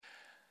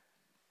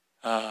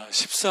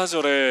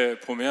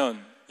14절에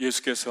보면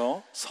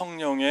예수께서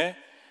성령의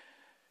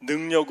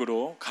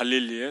능력으로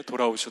갈릴리에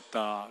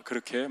돌아오셨다,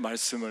 그렇게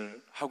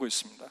말씀을 하고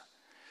있습니다.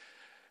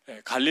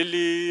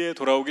 갈릴리에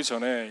돌아오기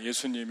전에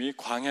예수님이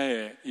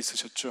광야에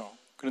있으셨죠.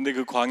 그런데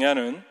그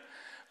광야는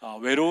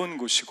외로운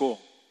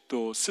곳이고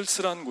또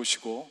쓸쓸한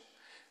곳이고,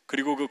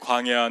 그리고 그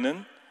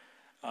광야는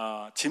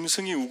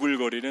짐승이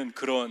우글거리는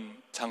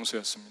그런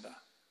장소였습니다.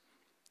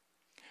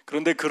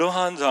 그런데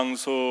그러한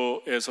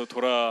장소에서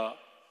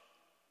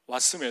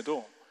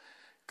돌아왔음에도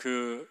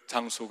그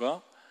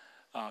장소가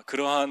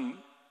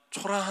그러한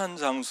초라한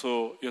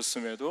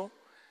장소였음에도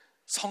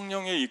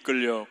성령에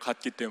이끌려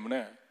갔기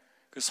때문에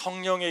그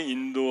성령의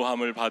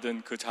인도함을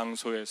받은 그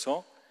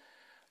장소에서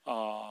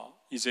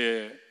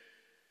이제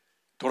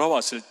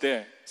돌아왔을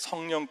때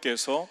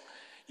성령께서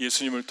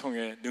예수님을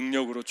통해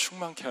능력으로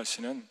충만케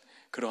하시는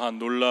그러한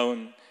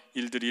놀라운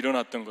일들이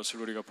일어났던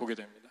것을 우리가 보게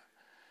됩니다.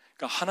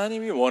 그러니까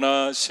하나님이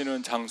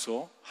원하시는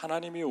장소,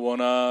 하나님이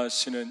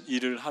원하시는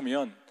일을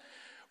하면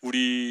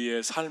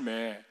우리의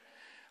삶에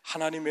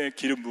하나님의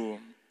기름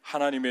부음,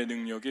 하나님의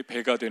능력이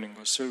배가 되는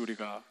것을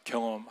우리가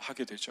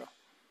경험하게 되죠.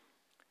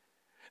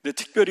 근데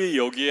특별히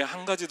여기에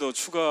한 가지 더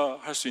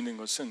추가할 수 있는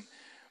것은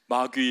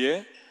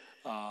마귀의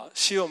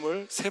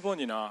시험을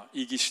 3번이나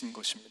이기신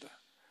것입니다.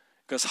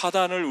 그러니까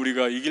사단을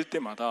우리가 이길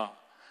때마다,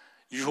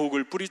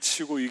 유혹을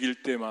뿌리치고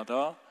이길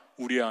때마다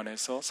우리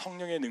안에서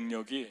성령의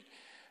능력이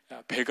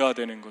배가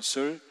되는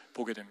것을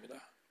보게 됩니다.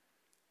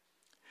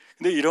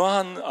 근데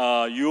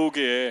이러한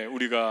유혹에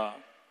우리가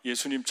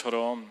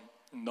예수님처럼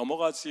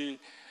넘어가지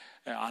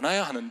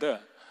않아야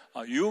하는데,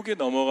 유혹에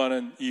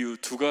넘어가는 이유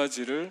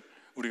 2가지를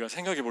우리가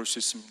생각해 볼 수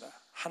있습니다.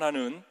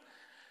 하나는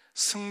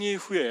승리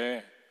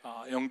후에,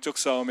 영적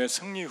싸움의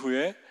승리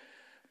후에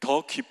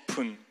더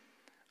깊은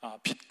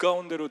빛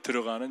가운데로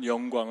들어가는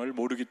영광을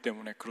모르기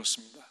때문에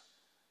그렇습니다.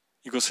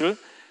 이것을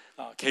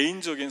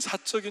개인적인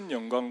사적인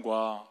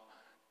영광과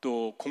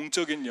또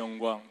공적인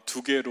영광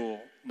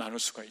 2개로 나눌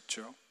수가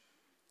있죠.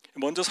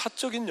 먼저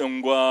사적인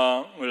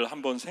영광을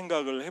한번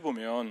생각을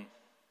해보면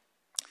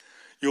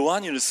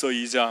요한일서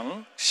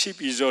 2장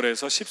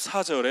 12절에서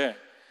 14절에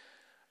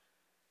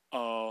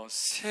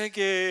세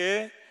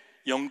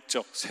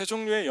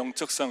종류의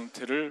영적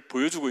상태를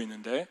보여주고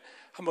있는데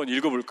한번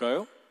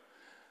읽어볼까요?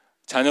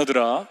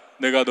 자녀들아,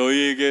 내가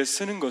너희에게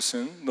쓰는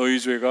것은 너희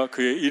죄가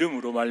그의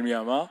이름으로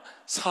말미암아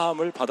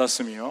사함을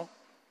받았으며,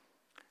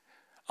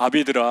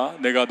 아비들아,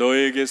 내가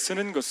너희에게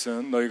쓰는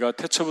것은 너희가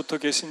태초부터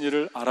계신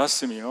이를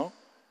알았으며,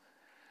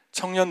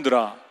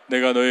 청년들아,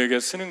 내가 너희에게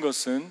쓰는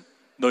것은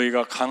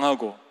너희가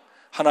강하고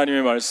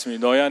하나님의 말씀이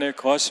너희 안에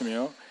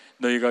거하시며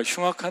너희가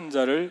흉악한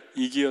자를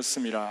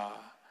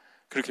이기었음이라,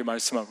 그렇게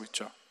말씀하고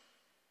있죠.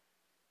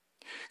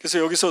 그래서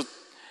여기서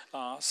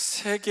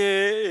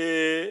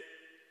 3개의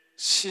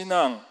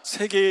신앙,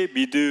 3개의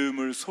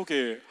믿음을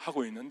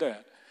소개하고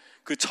있는데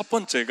그 첫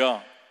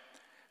번째가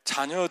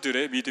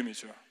자녀들의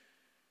믿음이죠.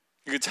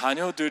 그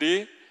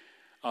자녀들이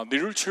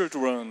little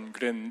children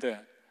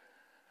그랬는데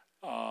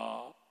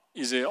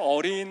이제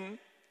어린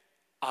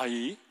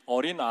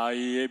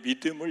아이의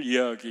믿음을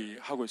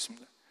이야기하고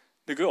있습니다.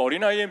 근데 그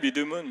어린 아이의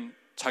믿음은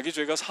자기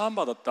죄가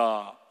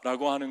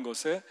사함받았다라고 하는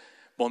것에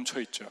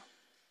멈춰 있죠.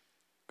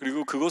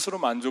 그리고 그것으로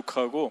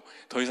만족하고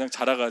더 이상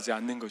자라가지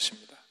않는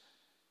것입니다.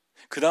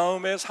 그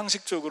다음에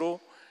상식적으로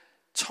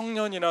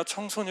청년이나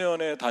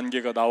청소년의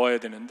단계가 나와야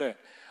되는데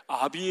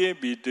아비의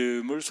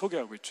믿음을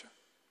소개하고 있죠.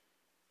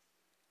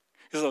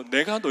 그래서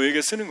내가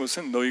너에게 쓰는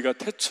것은 너희가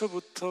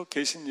태초부터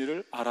계신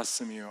이를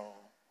알았으며,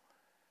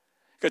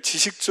 그러니까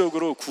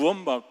지식적으로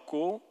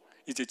구원받고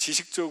이제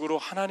지식적으로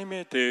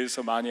하나님에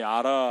대해서 많이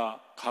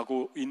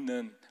알아가고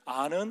있는,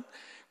 아는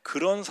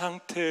그런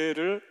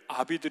상태를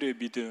아비들의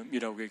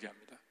믿음이라고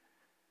얘기합니다.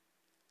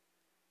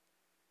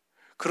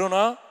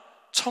 그러나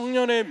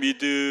청년의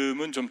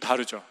믿음은 좀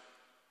다르죠.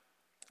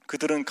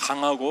 그들은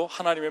강하고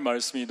하나님의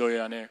말씀이 너희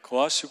안에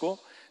거하시고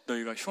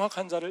너희가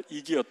흉악한 자를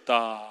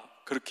이기었다,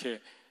 그렇게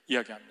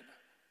이야기합니다.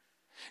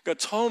 그러니까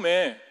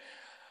처음에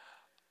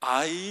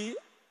아비,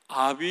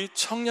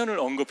 청년을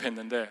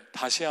언급했는데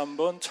다시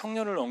한번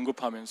청년을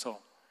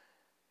언급하면서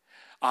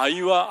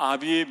아이와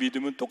아비의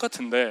믿음은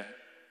똑같은데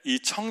이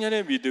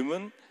청년의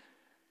믿음은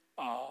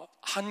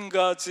한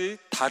가지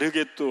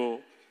다르게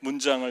또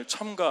문장을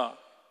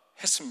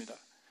첨가했습니다.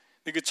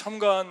 그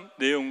첨가한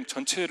내용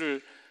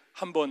전체를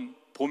한번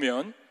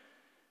보면,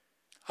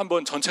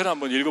 전체를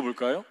한번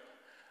읽어볼까요?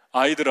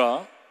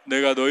 아이들아,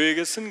 내가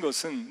너희에게 쓴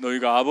것은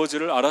너희가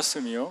아버지를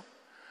알았으며,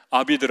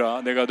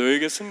 아비들아, 내가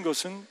너희에게 쓴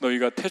것은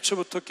너희가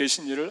태초부터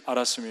계신 이를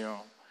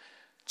알았으며,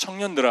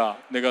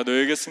 청년들아, 내가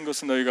너희에게 쓴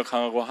것은 너희가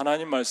강하고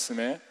하나님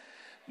말씀에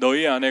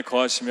너희 안에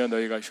거하시며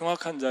너희가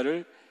흉악한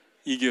자를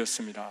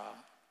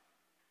이기었습니다.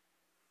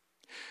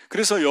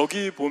 그래서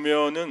여기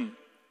보면은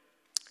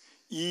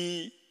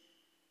이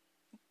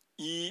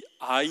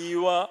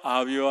아이와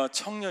아비와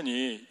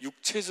청년이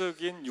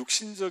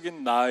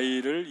육신적인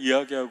나이를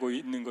이야기하고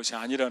있는 것이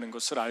아니라는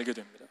것을 알게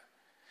됩니다.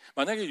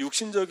 만약에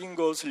육신적인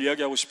것을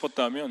이야기하고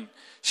싶었다면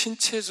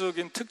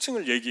신체적인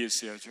특징을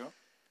얘기했어야죠.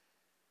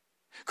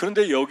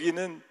 그런데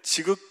여기는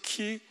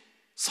지극히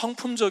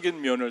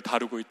성품적인 면을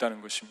다루고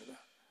있다는 것입니다.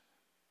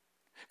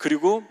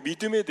 그리고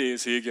믿음에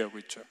대해서 얘기하고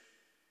있죠.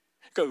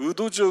 그러니까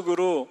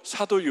의도적으로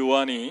사도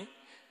요한이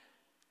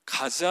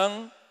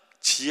가장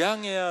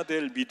지향해야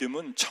될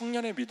믿음은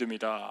청년의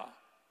믿음이다,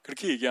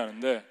 그렇게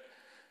얘기하는데,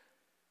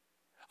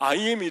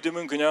 아이의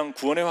믿음은 그냥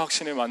구원의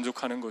확신에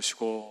만족하는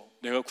것이고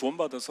내가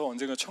구원받아서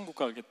언젠가 천국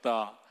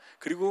가겠다.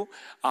 그리고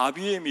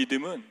아비의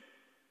믿음은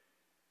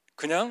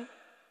그냥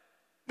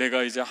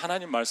내가 이제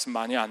하나님 말씀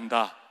많이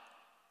안다.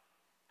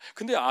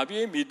 근데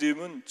아비의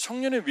믿음은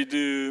청년의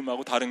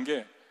믿음하고 다른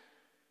게,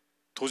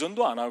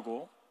 도전도 안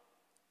하고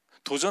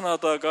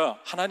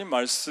도전하다가 하나님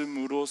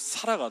말씀으로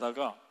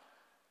살아가다가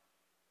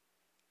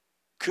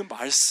그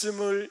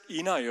말씀을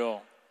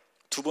인하여,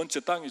 두 번째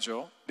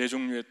땅이죠, 네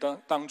종류의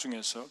땅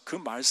중에서 그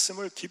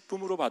말씀을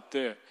기쁨으로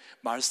받되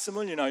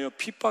말씀을 인하여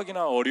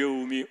핍박이나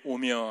어려움이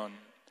오면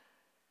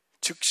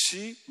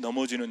즉시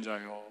넘어지는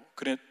자요,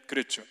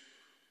 그랬죠.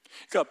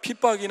 그러니까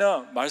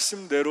핍박이나,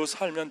 말씀대로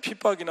살면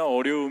핍박이나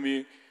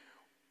어려움이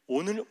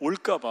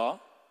올까봐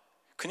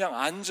그냥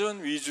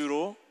안전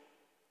위주로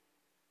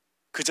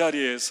그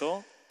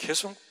자리에서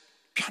계속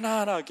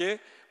편안하게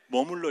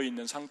머물러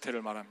있는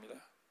상태를 말합니다.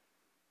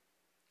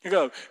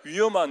 그러니까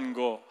위험한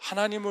거,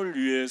 하나님을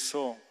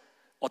위해서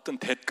어떤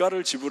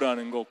대가를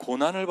지불하는 거,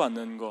 고난을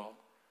받는 거,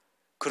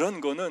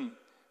 그런 거는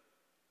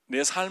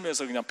내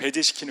삶에서 그냥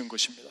배제시키는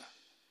것입니다.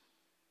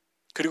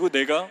 그리고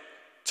내가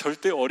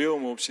절대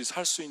어려움 없이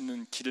살 수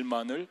있는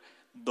길만을,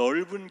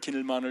 넓은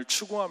길만을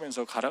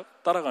추구하면서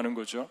따라가는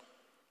거죠.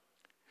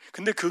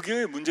 근데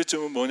그게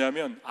문제점은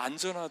뭐냐면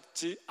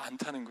안전하지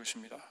않다는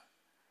것입니다.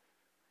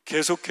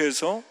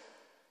 계속해서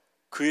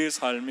그의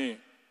삶이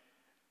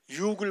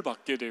유혹을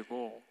받게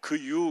되고 그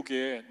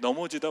유혹에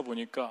넘어지다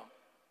보니까,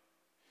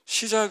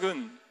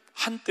 시작은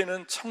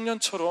한때는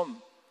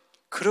청년처럼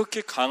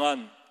그렇게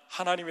강한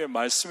하나님의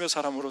말씀의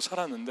사람으로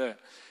살았는데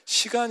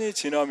시간이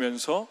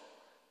지나면서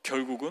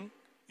결국은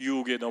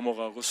유혹에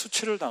넘어가고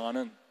수치를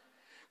당하는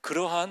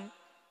그러한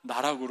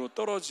나락으로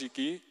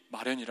떨어지기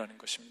마련이라는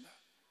것입니다.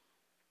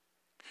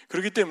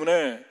 그렇기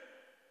때문에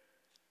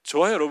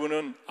저와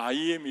여러분은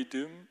아이의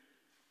믿음,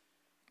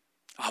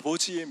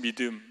 아버지의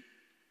믿음을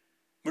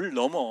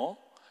넘어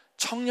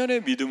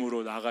청년의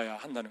믿음으로 나가야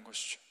한다는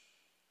것이죠.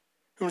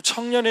 그럼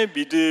청년의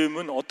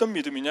믿음은 어떤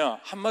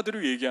믿음이냐?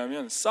 한마디로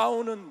얘기하면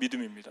싸우는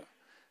믿음입니다.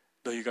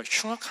 너희가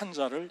흉악한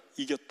자를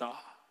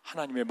이겼다,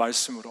 하나님의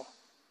말씀으로.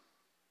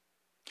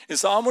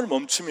 싸움을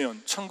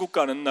멈추면, 천국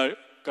가는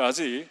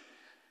날까지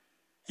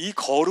이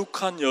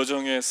거룩한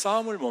여정의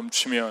싸움을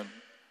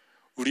멈추면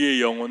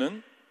우리의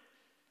영혼은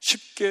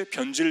쉽게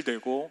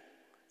변질되고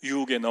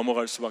유혹에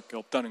넘어갈 수밖에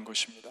없다는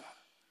것입니다.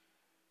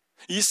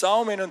 이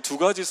싸움에는 두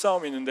가지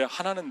싸움이 있는데,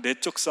 하나는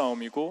내적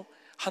싸움이고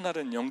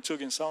하나는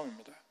영적인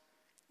싸움입니다.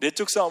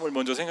 내적 싸움을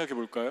먼저 생각해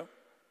볼까요?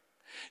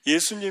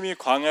 예수님이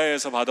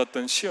광야에서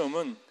받았던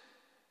시험은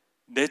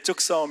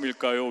내적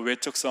싸움일까요?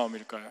 외적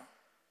싸움일까요?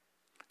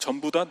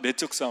 전부 다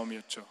내적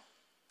싸움이었죠.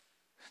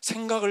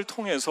 생각을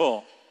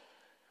통해서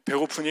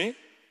배고프니?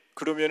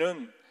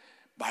 그러면은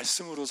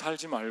말씀으로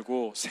살지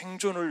말고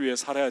생존을 위해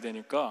살아야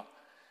되니까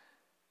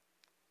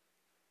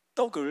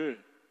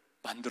떡을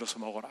만들어서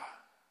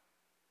먹어라.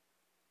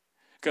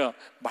 그러니까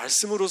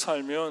말씀으로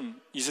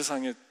살면 이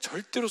세상에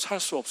절대로 살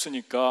수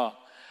없으니까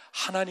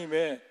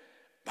하나님의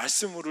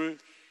말씀을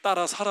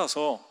따라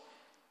살아서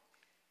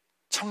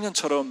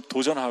청년처럼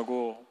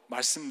도전하고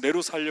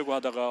말씀대로 살려고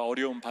하다가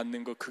어려움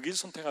받는 거, 그 길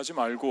선택하지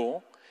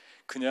말고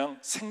그냥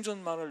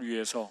생존만을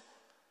위해서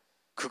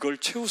그걸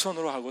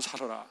최우선으로 하고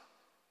살아라.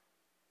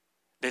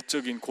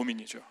 내적인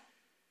고민이죠.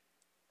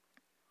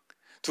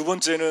 두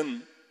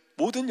번째는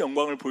모든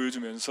영광을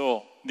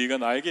보여주면서 네가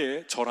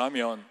나에게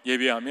절하면,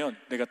 예배하면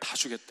내가 다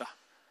주겠다.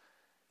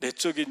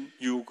 내적인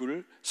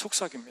유혹을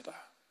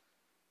속삭입니다.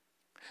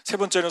 세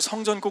번째는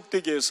성전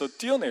꼭대기에서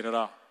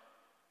뛰어내려라.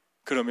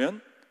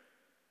 그러면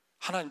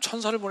하나님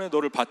천사를 보내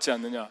너를 받지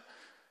않느냐.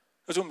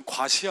 좀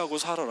과시하고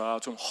살아라.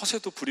 좀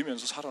허세도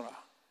부리면서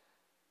살아라.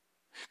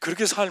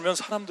 그렇게 살면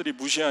사람들이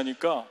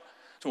무시하니까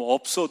좀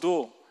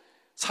없어도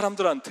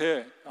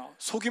사람들한테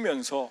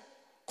속이면서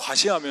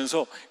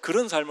과시하면서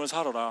그런 삶을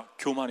살아라.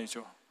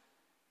 교만이죠.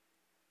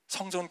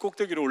 성전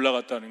꼭대기로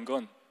올라갔다는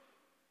건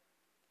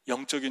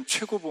영적인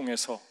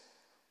최고봉에서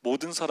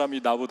모든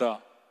사람이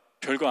나보다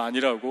별거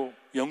아니라고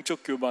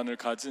영적 교만을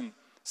가진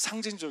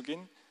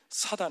상징적인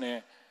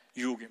사단의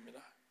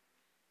유혹입니다.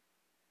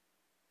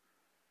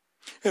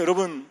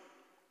 여러분,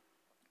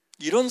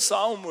 이런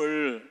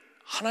싸움을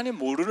하나님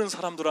모르는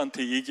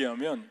사람들한테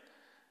얘기하면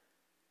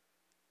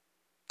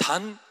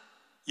단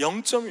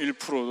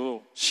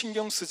 0.1%도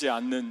신경 쓰지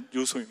않는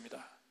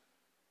요소입니다.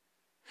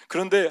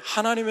 그런데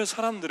하나님의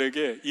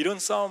사람들에게 이런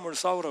싸움을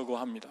싸우라고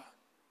합니다.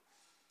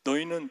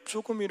 너희는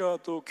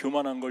조금이라도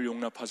교만한 걸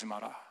용납하지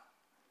마라.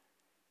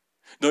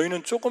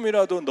 너희는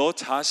조금이라도 너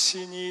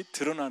자신이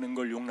드러나는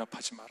걸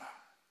용납하지 마라.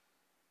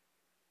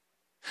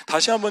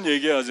 다시 한번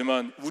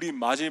얘기하지만 우리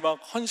마지막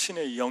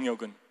헌신의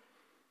영역은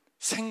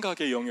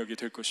생각의 영역이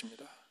될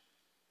것입니다.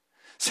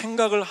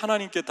 생각을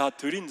하나님께 다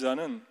드린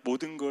자는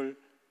모든 걸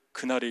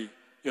그날이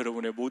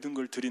여러분의 모든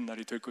걸 드린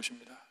날이 될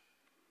것입니다.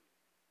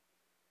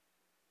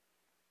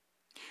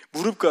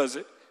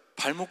 무릎까지,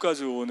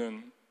 발목까지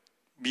오는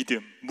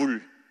믿음,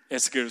 물,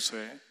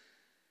 에스겔서에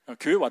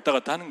교회 왔다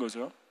갔다 하는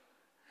거죠.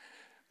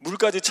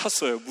 물까지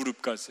찼어요.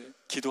 무릎까지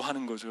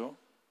기도하는 거죠.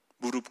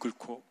 무릎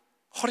꿇고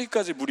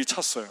허리까지 물이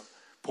찼어요.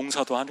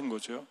 봉사도 하는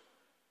거죠.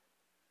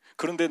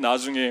 그런데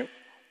나중에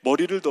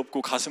머리를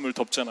덮고 가슴을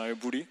덮잖아요.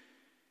 물이,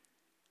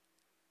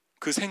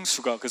 그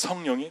생수가, 그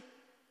성령이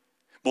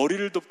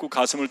머리를 덮고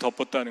가슴을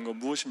덮었다는 건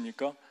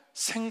무엇입니까?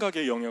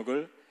 생각의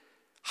영역을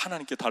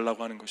하나님께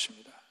달라고 하는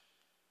것입니다.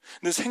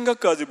 근데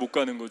생각까지 못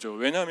가는 거죠.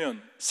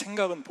 왜냐하면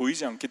생각은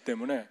보이지 않기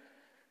때문에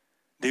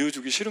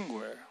내어주기 싫은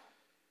거예요.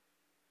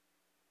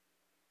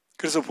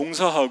 그래서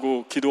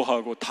봉사하고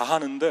기도하고 다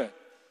하는데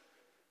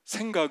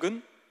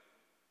생각은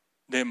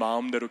내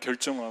마음대로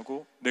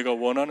결정하고 내가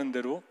원하는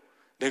대로,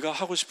 내가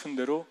하고 싶은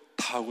대로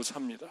다 하고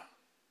삽니다.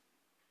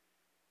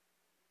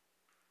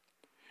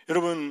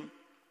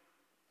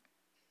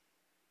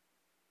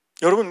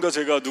 여러분과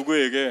제가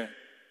누구에게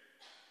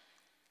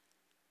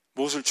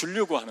무엇을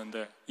주려고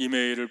하는데,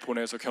 이메일을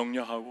보내서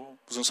격려하고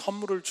무슨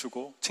선물을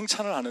주고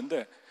칭찬을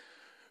하는데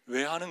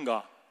왜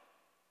하는가?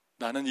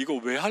 나는 이거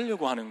왜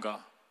하려고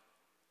하는가?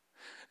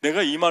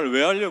 내가 이 말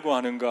왜 하려고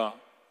하는가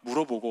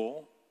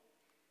물어보고,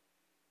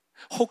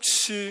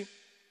 혹시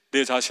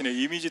내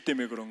자신의 이미지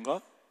때문에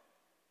그런가?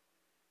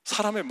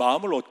 사람의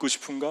마음을 얻고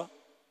싶은가?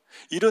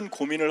 이런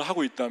고민을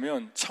하고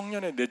있다면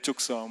청년의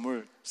내적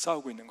싸움을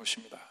싸우고 있는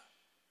것입니다.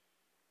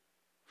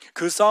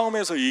 그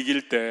싸움에서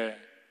이길 때,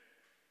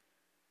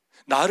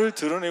 나를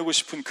드러내고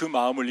싶은 그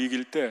마음을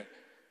이길 때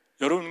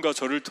여러분과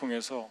저를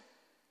통해서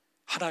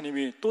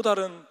하나님이 또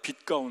다른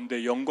빛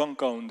가운데, 영광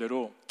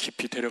가운데로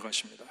깊이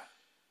데려가십니다.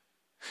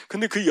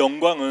 근데 그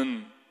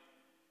영광은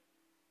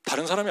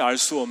다른 사람이 알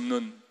수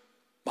없는,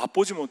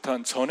 맛보지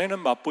못한, 전에는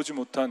맛보지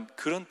못한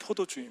그런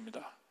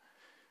포도주입니다.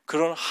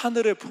 그런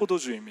하늘의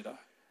포도주입니다.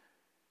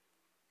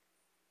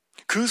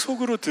 그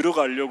속으로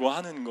들어가려고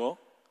하는 거,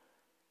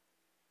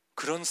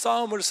 그런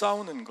싸움을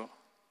싸우는 거.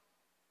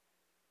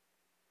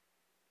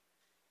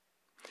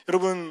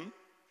 여러분,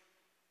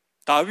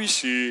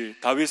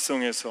 다윗이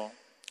다윗성에서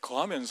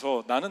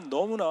거하면서 나는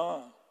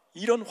너무나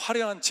이런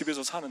화려한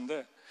집에서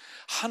사는데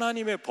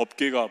하나님의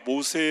법궤가,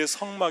 모세의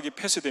성막이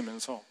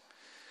폐쇄되면서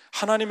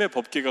하나님의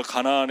법궤가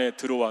가나안에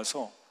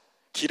들어와서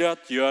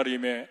기럇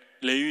여아림의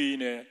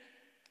레위인의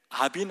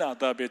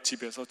아비나답의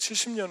집에서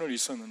 70년을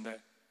있었는데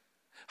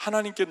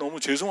하나님께 너무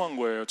죄송한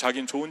거예요.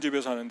 자긴 좋은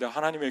집에 사는데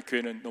하나님의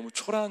궤는 너무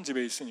초라한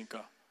집에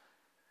있으니까.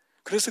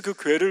 그래서 그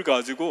궤를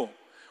가지고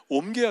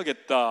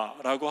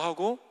옮겨야겠다라고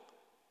하고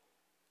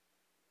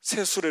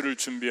새 수레를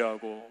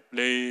준비하고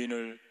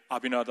레인을,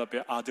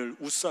 아비나답의 아들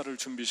우사를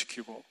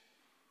준비시키고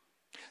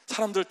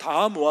사람들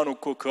다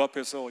모아놓고 그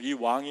앞에서 이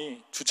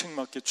왕이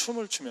주책맞게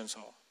춤을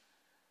추면서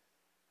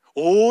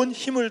온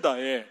힘을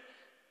다해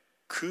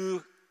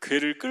그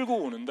궤를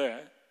끌고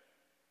오는데,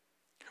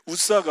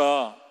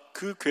 우사가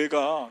그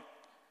궤가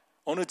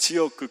어느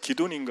지역, 그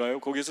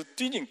기돈인가요? 거기에서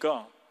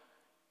뛰니까,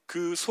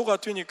 그 소가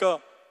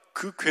뛰니까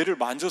그 궤를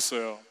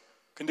만졌어요.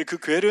 근데 그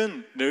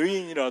궤는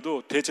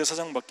레위인이라도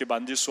대제사장밖에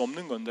만질 수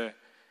없는 건데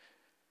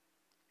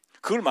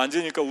그걸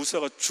만지니까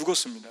우사가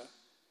죽었습니다.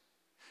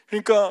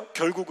 그러니까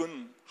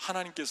결국은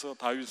하나님께서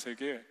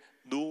다윗에게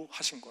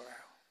노하신 거예요.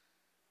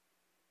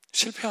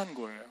 실패한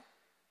거예요.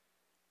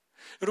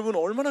 여러분,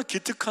 얼마나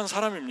기특한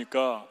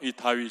사람입니까? 이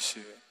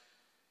다윗이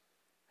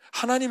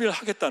하나님을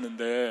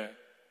하겠다는데,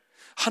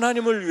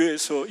 하나님을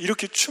위해서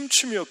이렇게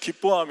춤추며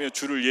기뻐하며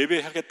주를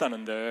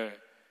예배하겠다는데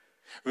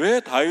왜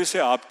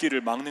다윗의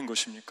앞길을 막는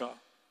것입니까?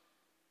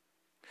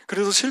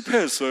 그래서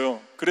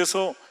실패했어요.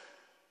 그래서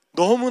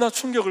너무나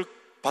충격을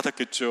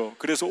받았겠죠.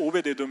 그래서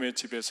오벳에돔의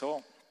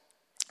집에서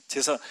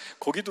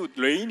거기도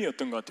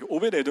레인이었던 것 같아요.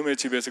 오벳에돔의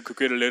집에서 그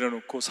궤를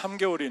내려놓고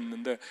 3개월이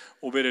있는데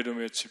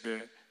오벳에돔의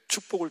집에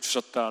축복을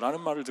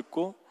주셨다라는 말을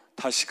듣고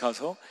다시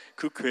가서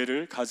그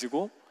궤를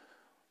가지고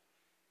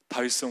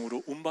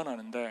다윗성으로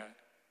운반하는데,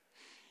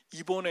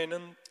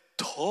 이번에는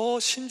더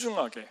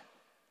신중하게,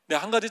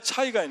 한 가지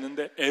차이가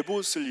있는데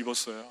에봇을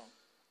입었어요.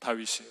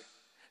 다윗이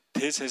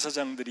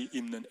대제사장들이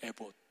입는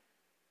에봇,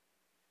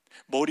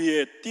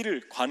 머리에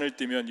띠를, 관을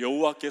띠면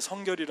여호와께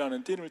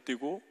성결이라는 띠를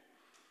띠고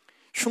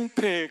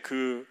흉패에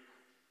그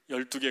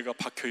 12개가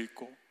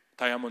박혀있고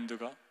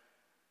다이아몬드가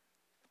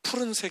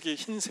푸른색에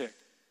흰색,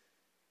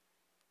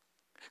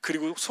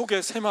 그리고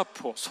속에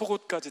세마포,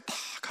 속옷까지 다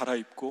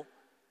갈아입고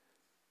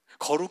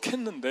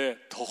거룩했는데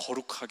더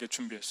거룩하게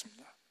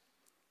준비했습니다.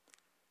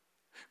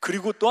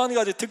 그리고 또 한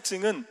가지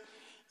특징은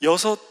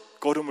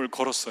 6걸음을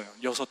걸었어요.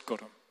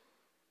 6걸음.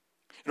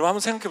 여러분 한번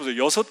생각해 보세요.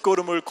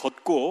 6걸음을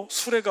걷고,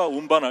 수레가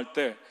운반할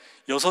때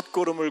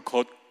 6걸음을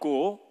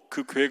걷고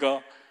그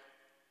궤가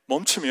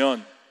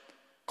멈추면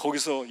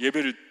거기서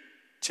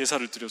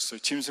제사를 드렸어요.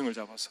 짐승을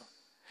잡아서.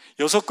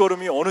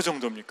 6걸음이 어느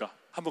정도입니까?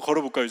 한번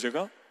걸어볼까요,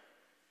 제가?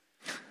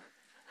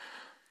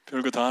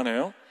 별거 다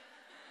하네요.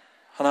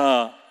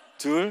 하나,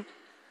 둘,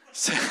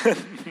 셋,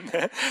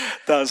 넷,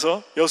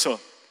 다섯, 여섯.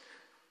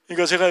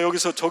 그러니까 제가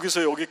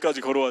저기서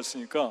여기까지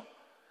걸어왔으니까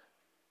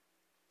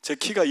제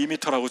키가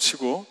 2m라고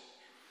치고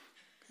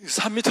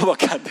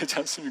 3m밖에 안 되지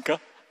않습니까?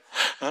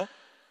 어?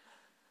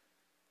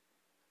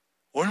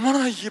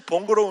 얼마나 이게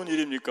번거로운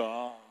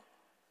일입니까?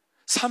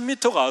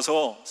 3m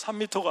가서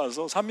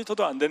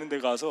 3m도 안 되는 데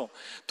가서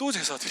또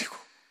제사 드리고,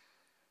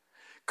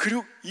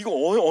 그리고 이거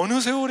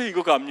어느 세월에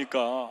이거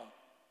갑니까?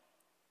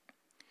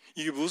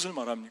 이게 무엇을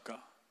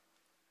말합니까?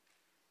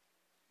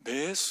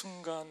 매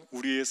순간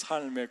우리의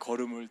삶의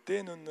걸음을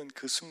떼놓는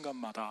그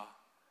순간마다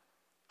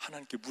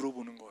하나님께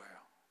물어보는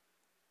거예요.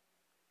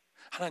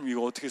 하나님,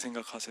 이거 어떻게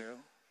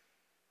생각하세요?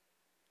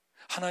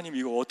 하나님,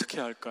 이거 어떻게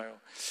할까요?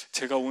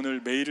 제가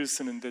오늘 메일을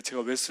쓰는데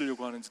제가 왜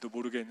쓰려고 하는지도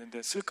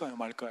모르겠는데 쓸까요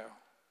말까요?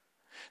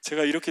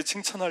 제가 이렇게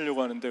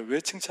칭찬하려고 하는데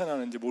왜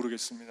칭찬하는지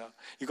모르겠습니다.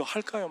 이거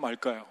할까요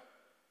말까요?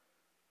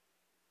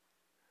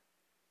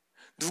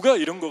 누가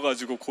이런 거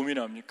가지고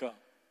고민합니까?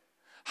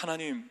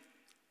 하나님,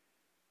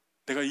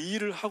 내가 이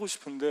일을 하고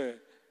싶은데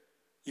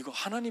이거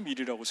하나님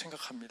일이라고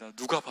생각합니다.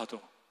 누가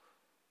봐도.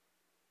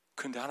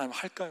 그런데 하나님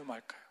할까요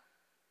말까요?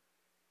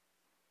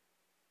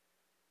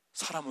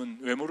 사람은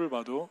외모를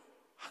봐도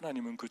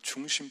하나님은 그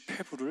중심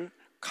폐부를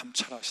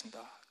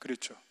감찰하신다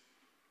그랬죠.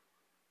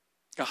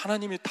 그러니까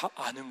하나님이 다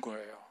아는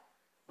거예요.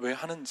 왜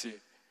하는지,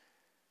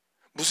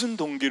 무슨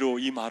동기로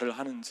이 말을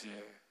하는지.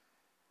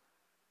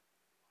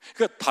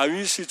 그러니까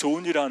다윗이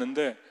좋은 일을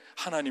하는데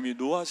하나님이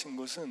노하신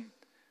것은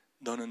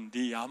너는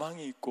네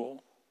야망이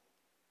있고,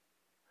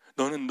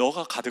 너는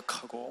너가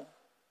가득하고,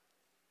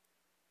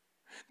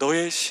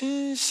 너의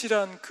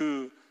신실한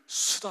그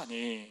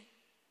수단이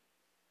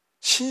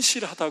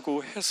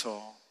신실하다고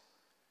해서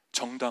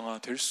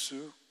정당화될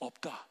수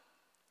없다.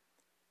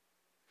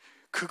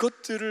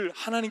 그것들을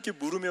하나님께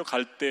물으며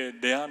갈 때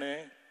내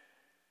안에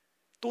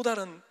또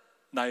다른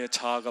나의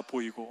자아가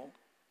보이고,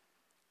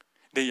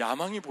 내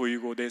야망이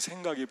보이고, 내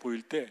생각이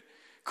보일 때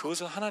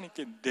그것을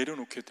하나님께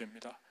내려놓게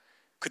됩니다.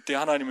 그때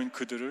하나님은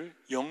그들을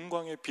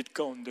영광의 빛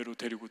가운데로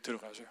데리고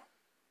들어가죠.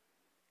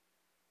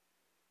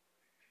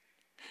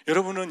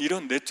 여러분은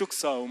이런 내적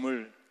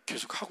싸움을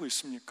계속하고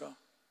있습니까?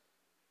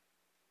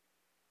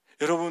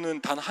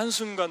 여러분은 단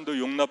한순간도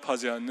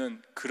용납하지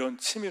않는 그런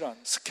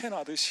치밀한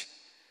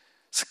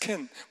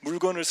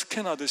물건을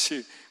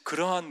스캔하듯이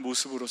그러한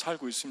모습으로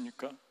살고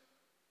있습니까?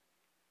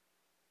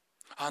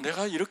 아,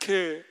 내가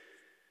이렇게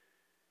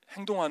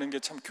행동하는 게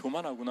참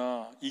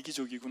교만하구나,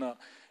 이기적이구나,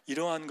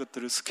 이러한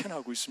것들을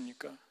스캔하고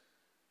있습니까?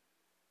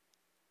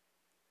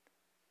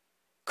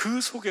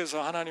 그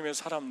속에서 하나님의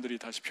사람들이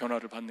다시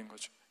변화를 받는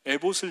거죠.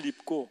 에봇을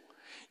입고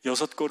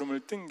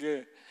 6걸음을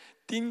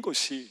뛴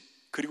것이,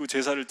 그리고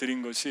제사를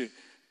드린 것이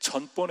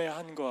전번에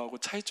한 거하고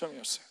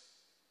차이점이었어요.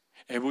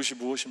 에봇이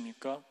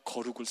무엇입니까?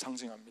 거룩을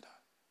상징합니다.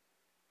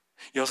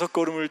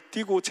 6걸음을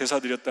뛰고 제사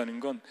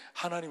드렸다는 건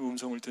하나님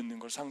음성을 듣는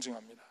걸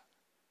상징합니다.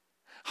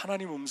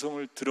 하나님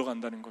음성을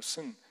들어간다는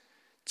것은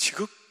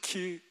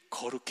지극히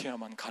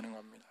거룩해야만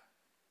가능합니다.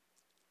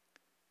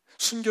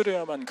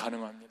 순결해야만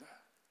가능합니다.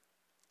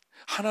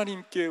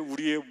 하나님께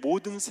우리의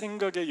모든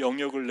생각의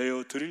영역을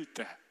내어 드릴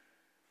때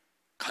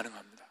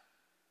가능합니다.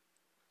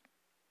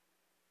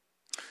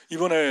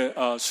 이번에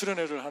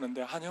수련회를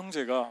하는데 한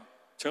형제가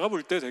제가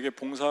볼 때 되게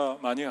봉사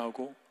많이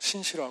하고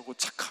신실하고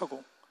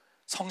착하고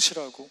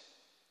성실하고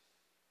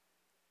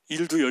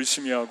일도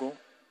열심히 하고,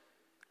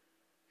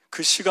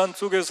 그 시간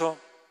속에서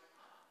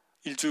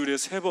일주일에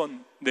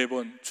 3번,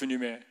 4번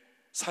주님의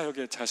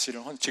사역의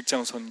자실을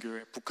직장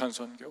선교회, 북한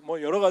선교,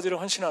 뭐 여러 가지를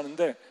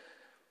헌신하는데,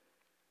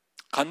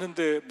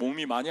 갔는데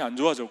몸이 많이 안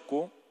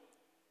좋아졌고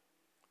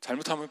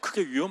잘못하면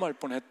크게 위험할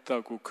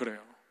뻔했다고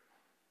그래요.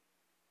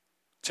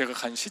 제가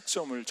간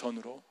시점을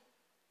전후로.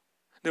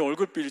 내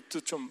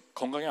얼굴빛도 좀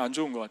건강이 안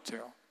좋은 것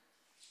같아요.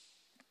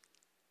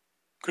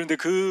 그런데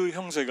그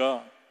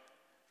형제가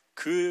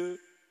그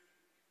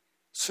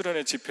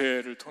수련회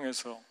집회를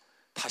통해서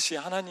다시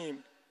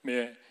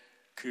하나님의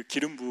그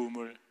기름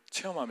부음을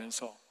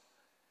체험하면서,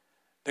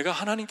 내가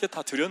하나님께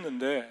다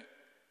드렸는데,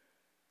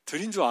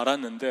 드린 줄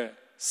알았는데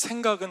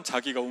생각은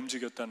자기가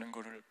움직였다는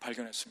것을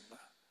발견했습니다.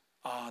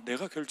 아,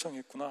 내가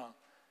결정했구나.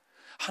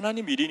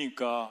 하나님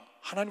일이니까,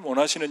 하나님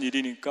원하시는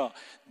일이니까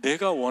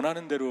내가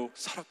원하는 대로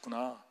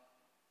살았구나.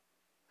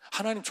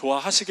 하나님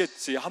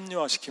좋아하시겠지,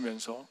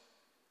 합리화시키면서.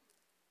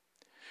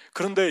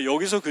 그런데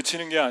여기서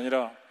그치는 게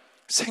아니라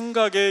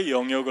생각의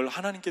영역을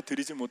하나님께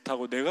드리지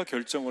못하고 내가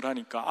결정을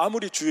하니까,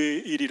 아무리 주의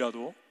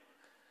일이라도,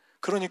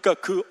 그러니까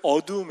그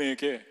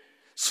어둠에게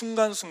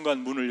순간순간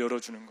문을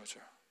열어주는 거죠.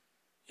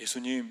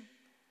 예수님,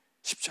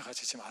 십자가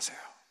지지 마세요.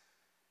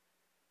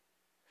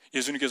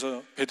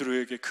 예수님께서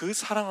베드로에게, 그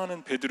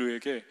사랑하는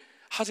베드로에게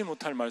하지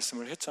못할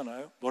말씀을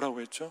했잖아요.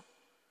 뭐라고 했죠?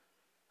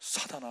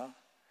 사단아,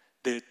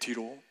 내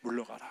뒤로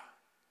물러가라.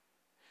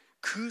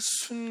 그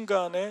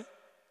순간에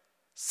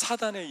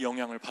사단의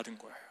영향을 받은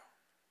거예요.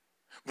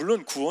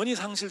 물론 구원이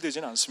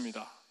상실되지는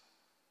않습니다.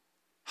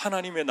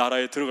 하나님의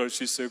나라에 들어갈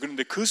수 있어요.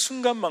 그런데 그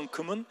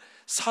순간만큼은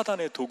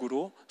사단의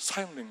도구로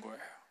사용된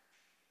거예요.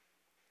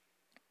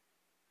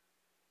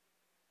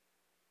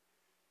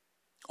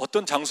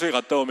 어떤 장소에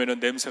갔다 오면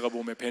냄새가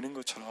몸에 배는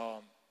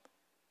것처럼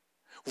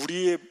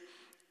우리의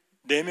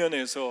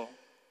내면에서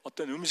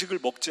어떤 음식을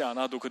먹지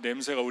않아도 그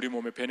냄새가 우리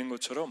몸에 배는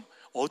것처럼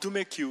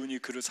어둠의 기운이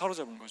그를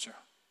사로잡은 거죠.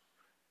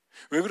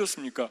 왜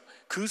그렇습니까?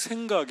 그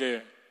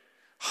생각에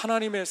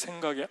하나님의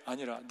생각이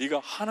아니라 네가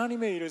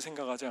하나님의 일을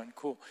생각하지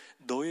않고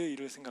너의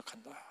일을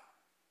생각한다.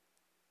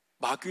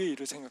 마귀의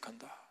일을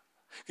생각한다.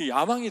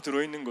 야망이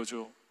들어있는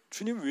거죠.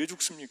 주님 왜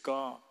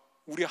죽습니까?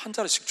 우리 한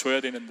자리씩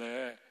줘야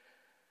되는데,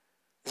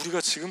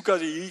 우리가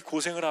지금까지 이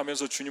고생을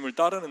하면서 주님을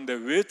따르는데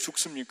왜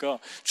죽습니까?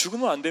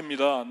 죽으면 안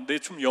됩니다. 내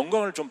좀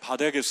영광을 좀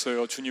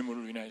받아야겠어요.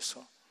 주님을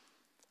인해서.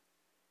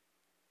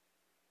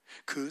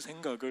 그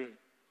생각을,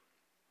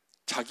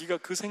 자기가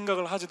그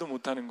생각을 하지도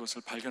못하는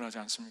것을 발견하지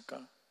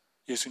않습니까?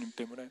 예수님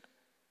때문에.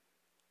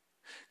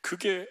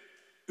 그게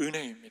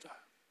은혜입니다.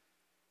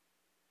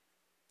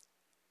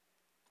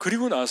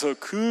 그리고 나서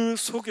그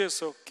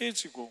속에서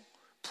깨지고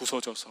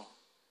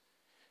부서져서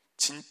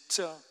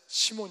진짜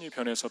시몬이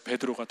변해서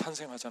베드로가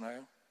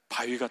탄생하잖아요.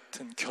 바위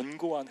같은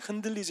견고한,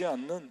 흔들리지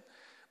않는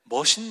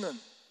멋있는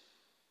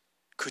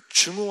그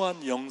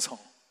중후한 영성이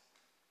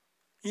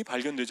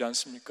발견되지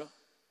않습니까?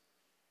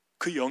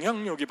 그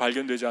영향력이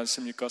발견되지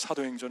않습니까?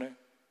 사도행전에.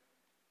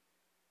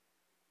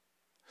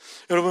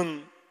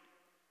 여러분,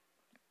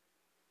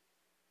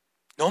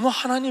 너무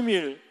하나님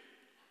일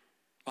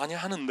많이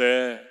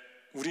하는데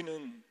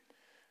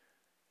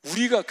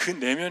우리가 그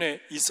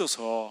내면에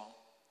있어서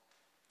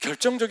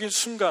결정적인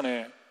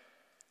순간에,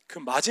 그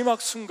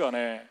마지막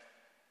순간에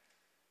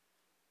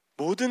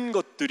모든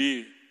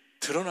것들이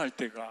드러날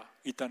때가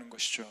있다는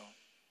것이죠.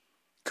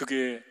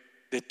 그게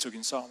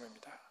내적인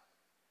싸움입니다.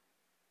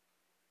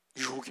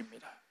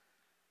 유혹입니다.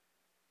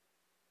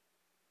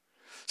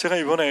 제가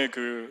이번에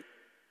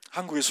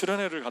한국에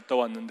수련회를 갔다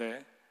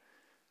왔는데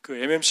그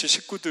MMC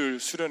식구들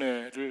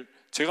수련회를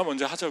제가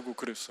먼저 하자고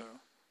그랬어요.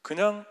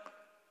 그냥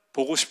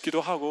보고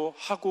싶기도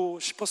하고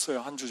싶었어요.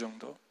 한 주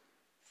정도.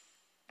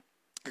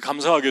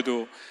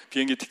 감사하게도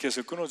비행기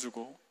티켓을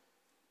끊어주고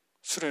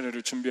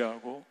수련회를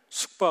준비하고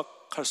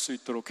숙박할 수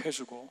있도록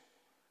해주고,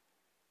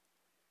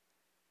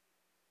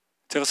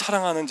 제가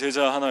사랑하는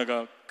제자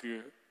하나가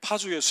그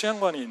파주에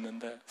수양관이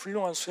있는데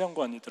훌륭한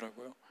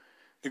수양관이더라고요.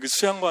 그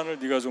수양관을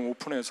네가 좀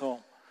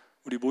오픈해서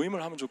우리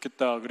모임을 하면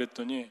좋겠다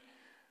그랬더니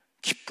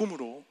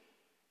기쁨으로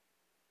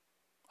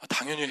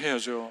당연히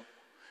해야죠.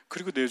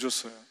 그리고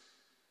내줬어요.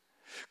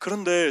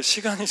 그런데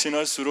시간이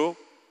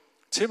지날수록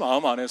제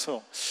마음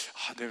안에서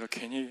내가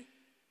괜히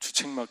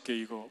주책맞게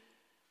이거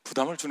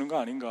부담을 주는 거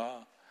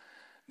아닌가,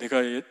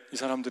 내가 이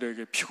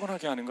사람들에게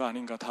피곤하게 하는 거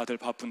아닌가, 다들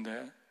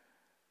바쁜데.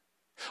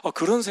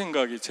 그런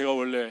생각이, 제가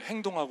원래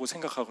행동하고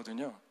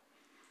생각하거든요.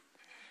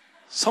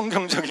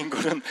 성경적인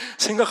거는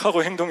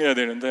생각하고 행동해야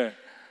되는데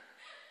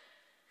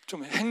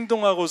좀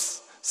행동하고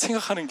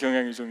생각하는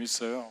경향이 좀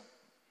있어요.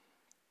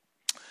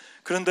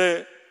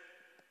 그런데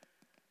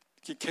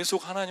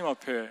계속 하나님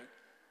앞에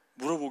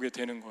물어보게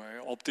되는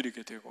거예요.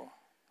 엎드리게 되고.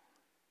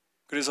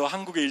 그래서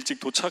한국에 일찍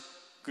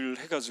도착을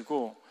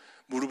해가지고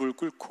무릎을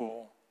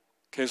꿇고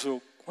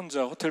계속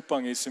혼자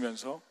호텔방에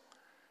있으면서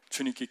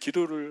주님께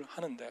기도를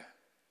하는데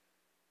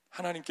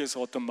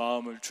하나님께서 어떤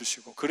마음을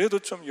주시고, 그래도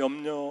좀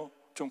염려,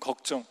 좀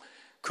걱정,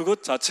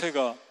 그것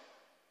자체가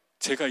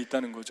제가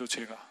있다는 거죠.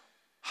 제가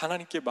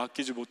하나님께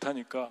맡기지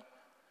못하니까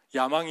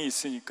야망이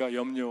있으니까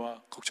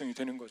염려와 걱정이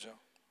되는 거죠.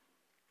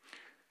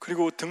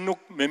 그리고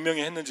등록 몇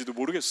명이 했는지도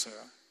모르겠어요.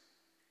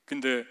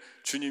 근데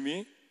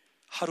주님이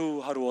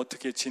하루하루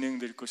어떻게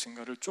진행될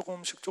것인가를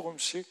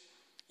조금씩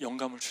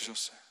영감을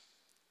주셨어요.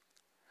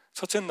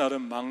 첫째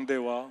날은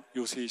망대와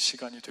요새의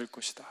시간이 될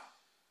것이다.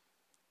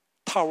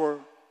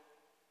 Tower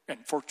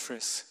and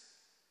Fortress,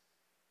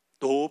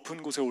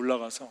 높은 곳에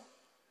올라가서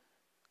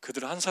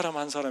그들 한 사람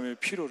한 사람의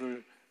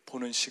필요를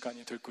보는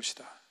시간이 될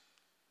것이다.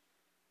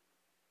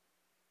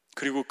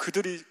 그리고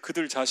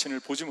그들 자신을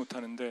보지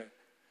못하는데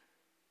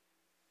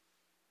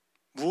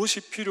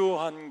무엇이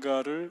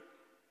필요한가를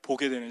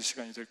보게 되는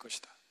시간이 될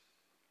것이다.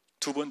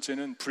 두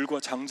번째는 불과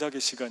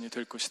장작의 시간이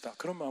될 것이다.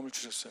 그런 마음을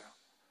주셨어요.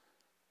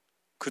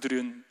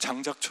 그들은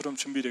장작처럼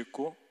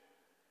준비됐고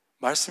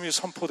말씀이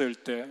선포될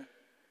때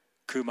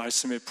그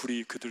말씀의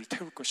불이 그들을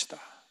태울 것이다.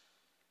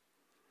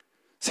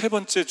 세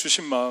번째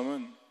주신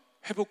마음은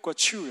회복과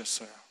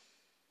치유였어요.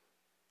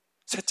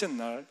 셋째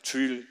날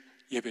주일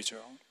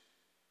예배죠.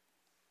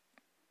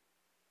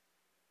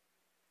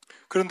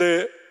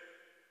 그런데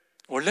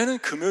원래는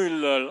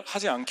금요일 날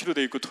하지 않기로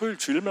돼 있고 토요일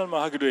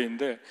주일날만 하기로 돼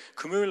있는데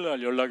금요일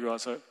날 연락이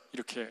와서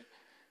이렇게,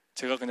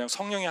 제가 그냥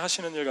성령이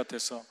하시는 일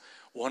같아서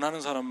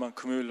원하는 사람만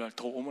금요일 날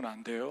더 오면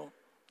안 돼요?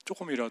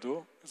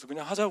 조금이라도. 그래서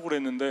그냥 하자고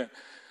그랬는데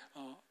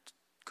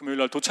금요일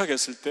날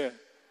도착했을 때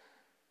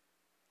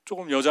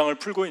조금 여장을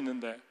풀고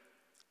있는데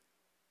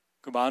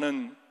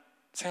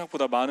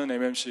생각보다 많은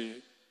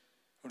MMC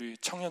우리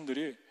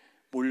청년들이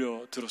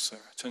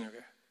몰려들었어요. 저녁에.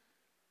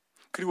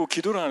 그리고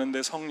기도를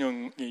하는데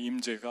성령의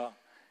임재가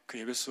그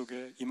예배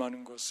속에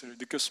임하는 것을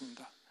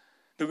느꼈습니다.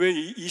 근데 왜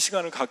이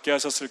시간을 갖게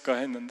하셨을까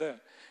했는데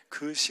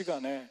그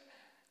시간에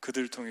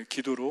그들을 통해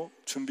기도로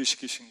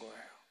준비시키신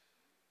거예요.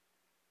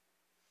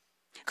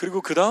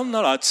 그리고 그 다음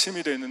날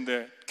아침이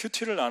됐는데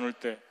큐티를 나눌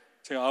때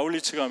제가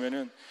아울리치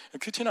가면은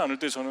큐티는 안 올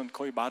때 저는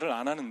거의 말을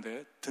안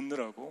하는데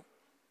듣느라고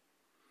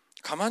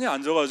가만히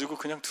앉아가지고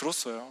그냥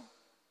들었어요.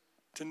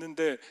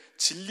 듣는데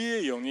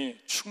진리의 영이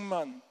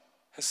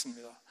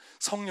충만했습니다.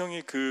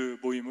 성령이 그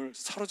모임을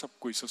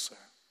사로잡고 있었어요.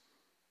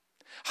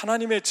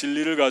 하나님의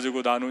진리를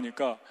가지고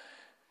나누니까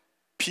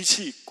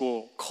빛이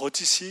있고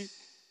거짓이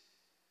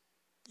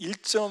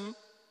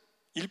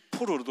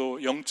 1.1%도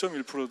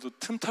 0.1%도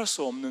틈탈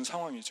수 없는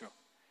상황이죠.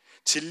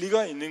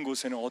 진리가 있는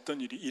곳에는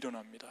어떤 일이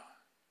일어납니다.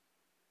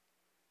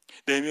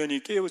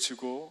 내면이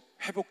깨어지고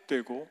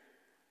회복되고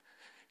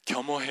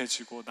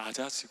겸허해지고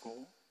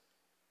낮아지고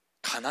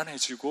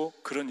가난해지고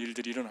그런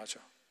일들이 일어나죠.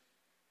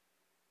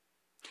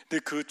 근데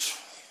그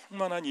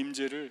충만한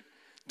임재를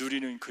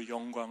누리는 그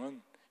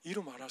영광은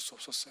이루 말할 수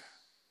없었어요.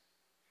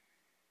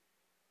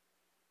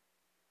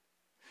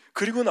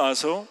 그리고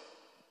나서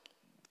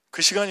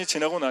그 시간이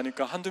지나고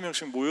나니까 한두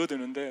명씩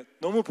모여드는데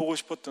너무 보고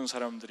싶었던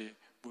사람들이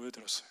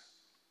모여들었어요.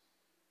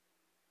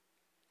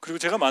 그리고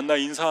제가 만나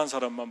인사한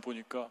사람만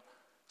보니까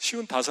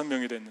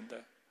 55명이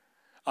됐는데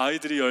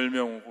아이들이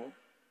 10명 오고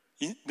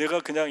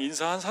내가 그냥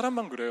인사한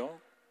사람만 그래요.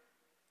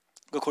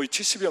 그러니까 거의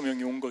 70여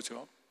명이 온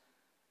거죠.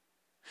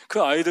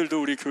 그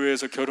아이들도 우리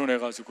교회에서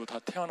결혼해가지고 다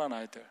태어난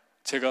아이들,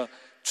 제가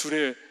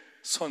줄에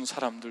선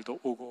사람들도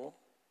오고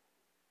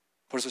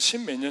벌써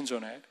 10몇 년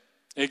전에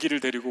아기를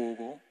데리고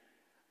오고,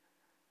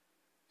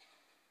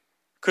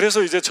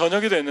 그래서 이제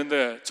저녁이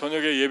됐는데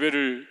저녁에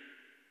예배를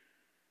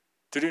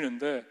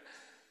드리는데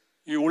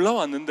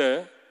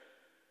올라왔는데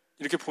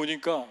이렇게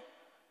보니까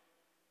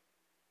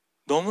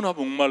너무나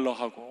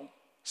목말라하고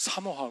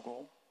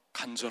사모하고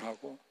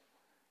간절하고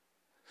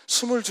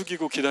숨을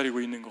죽이고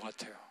기다리고 있는 것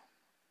같아요.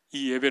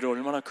 이 예배를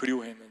얼마나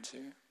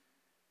그리워했는지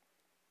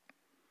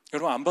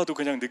여러분 안 봐도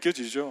그냥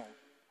느껴지죠.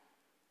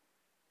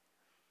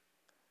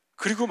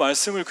 그리고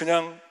말씀을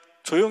그냥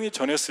조용히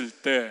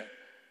전했을 때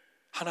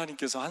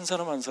하나님께서 한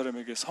사람 한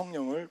사람에게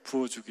성령을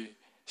부어주기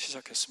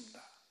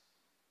시작했습니다.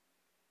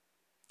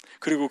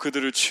 그리고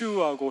그들을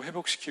치유하고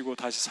회복시키고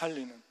다시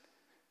살리는.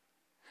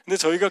 근데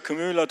저희가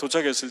금요일날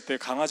도착했을 때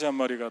강아지 한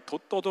마리가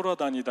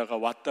떠돌아다니다가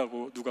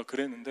왔다고 누가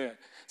그랬는데,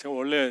 제가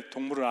원래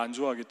동물을 안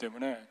좋아하기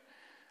때문에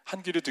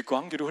한 귀로 듣고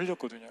한 귀로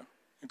흘렸거든요.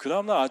 그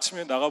다음날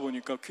아침에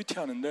나가보니까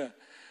큐티하는데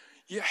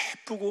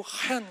예쁘고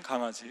하얀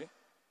강아지,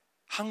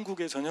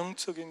 한국의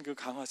전형적인 그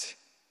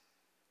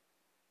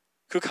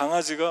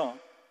강아지가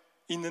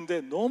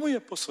있는데 너무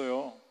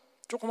예뻤어요.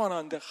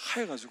 조그만한데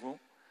하얘가지고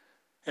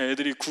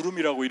애들이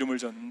구름이라고 이름을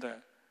졌는데,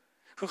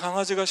 그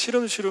강아지가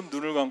시름시름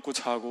눈을 감고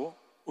자고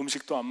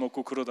음식도 안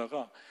먹고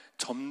그러다가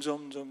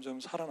점점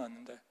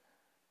살아났는데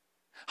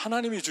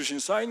하나님이 주신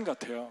사인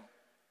같아요.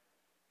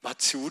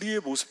 마치 우리의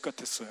모습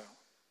같았어요.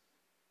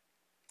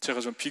 제가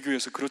좀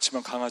비교해서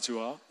그렇지만,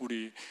 강아지와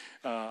우리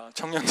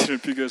청년들을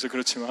비교해서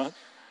그렇지만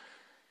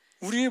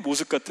우리의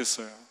모습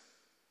같았어요.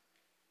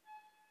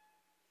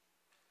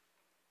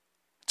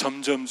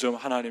 점점점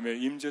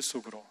하나님의 임재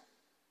속으로,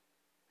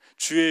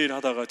 주의 일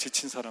하다가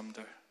지친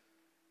사람들,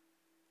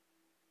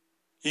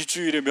 이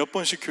주일에 몇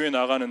번씩 교회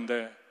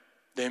나가는데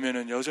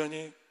내면은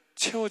여전히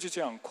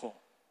채워지지 않고,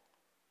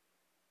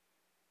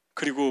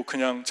 그리고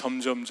그냥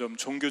점점점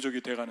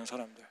종교적이 돼가는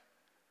사람들,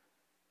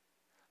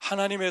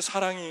 하나님의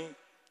사랑이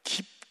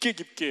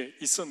깊게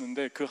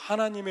있었는데 그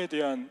하나님에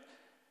대한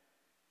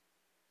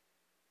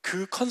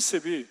그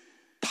컨셉이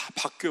다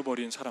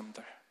바뀌어버린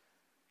사람들,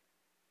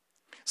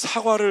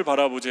 사과를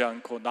바라보지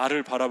않고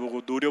나를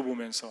바라보고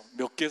노려보면서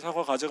몇 개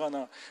사과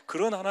가져가나,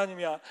 그런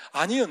하나님이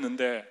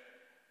아니었는데,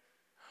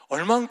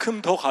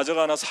 얼만큼 더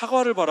가져가나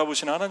사과를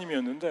바라보신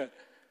하나님이었는데,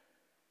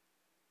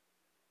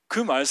 그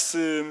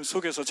말씀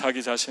속에서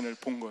자기 자신을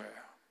본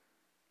거예요.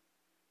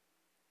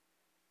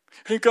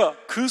 그러니까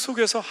그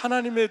속에서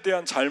하나님에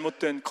대한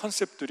잘못된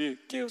컨셉들이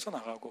깨어서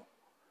나가고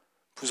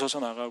부서져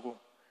나가고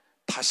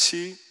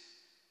다시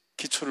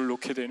기초를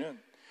놓게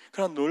되는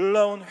그런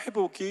놀라운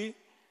회복이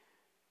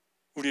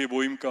우리의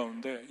모임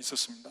가운데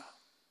있었습니다.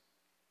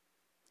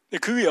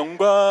 그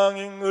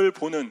영광을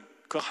보는,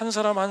 그 한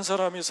사람 한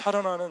사람이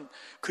살아나는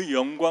그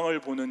영광을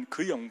보는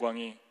그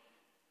영광이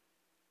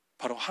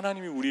바로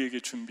하나님이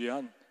우리에게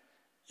준비한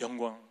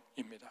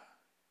영광입니다.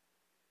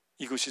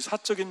 이것이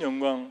사적인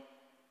영광,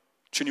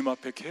 주님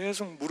앞에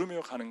계속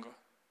물으며 가는 것.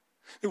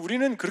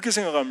 우리는 그렇게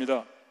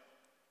생각합니다.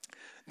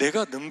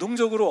 내가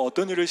능동적으로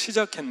어떤 일을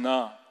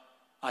시작했나,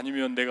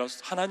 아니면 내가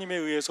하나님에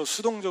의해서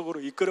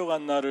수동적으로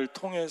이끌어간 나를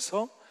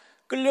통해서,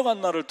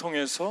 끌려간 나를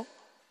통해서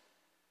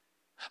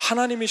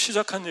하나님이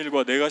시작한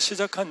일과 내가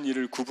시작한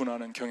일을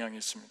구분하는 경향이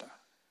있습니다.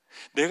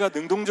 내가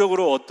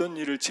능동적으로 어떤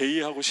일을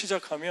제의하고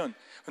시작하면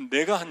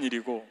내가 한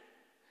일이고,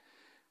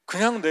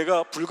 그냥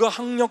내가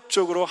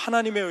불가항력적으로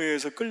하나님에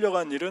의해서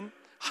끌려간 일은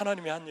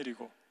하나님이 한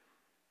일이고,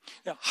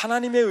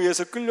 하나님에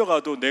의해서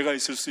끌려가도 내가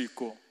있을 수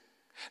있고,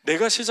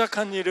 내가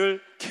시작한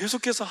일을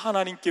계속해서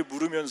하나님께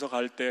물으면서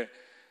갈 때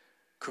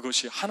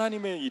그것이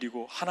하나님의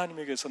일이고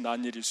하나님에게서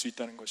난 일일 수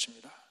있다는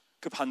것입니다.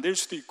 그 반대일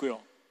수도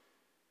있고요.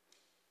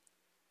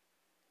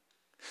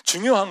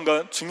 중요한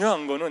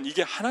거는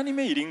이게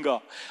하나님의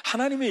일인가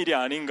하나님의 일이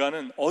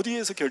아닌가는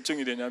어디에서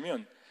결정이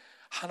되냐면,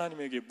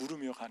 하나님에게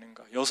물으며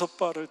가는가?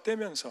 6발을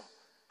떼면서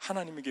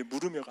하나님에게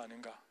물으며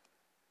가는가?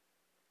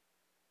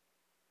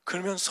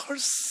 그러면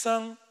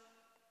설상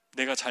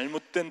내가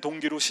잘못된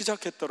동기로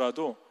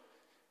시작했더라도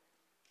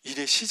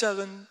일의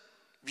시작은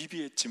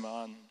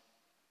미비했지만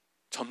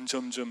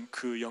점점점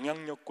그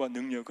영향력과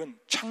능력은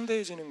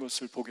창대해지는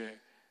것을 보게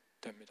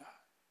됩니다.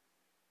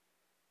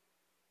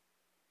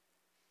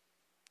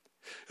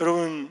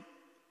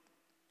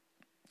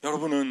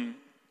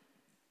 여러분은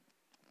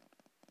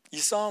이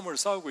싸움을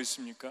싸우고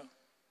있습니까?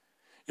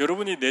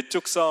 여러분이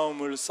내적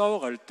싸움을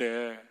싸워갈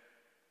때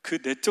그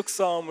내적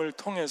싸움을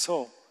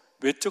통해서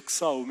외적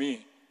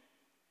싸움이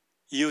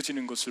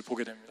이어지는 것을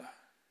보게 됩니다.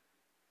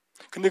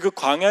 근데 그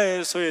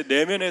광야에서의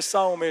내면의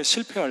싸움에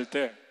실패할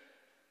때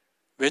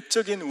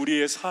외적인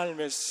우리의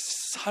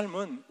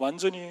삶은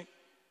완전히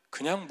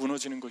그냥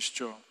무너지는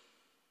것이죠.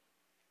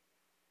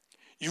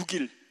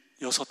 6일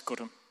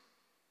 6걸음,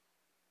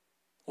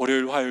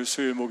 월요일, 화요일,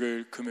 수요일,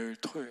 목요일, 금요일,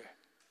 토요일,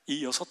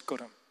 이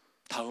 6걸음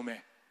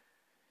다음에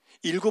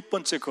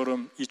 7번째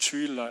걸음, 이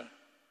주일날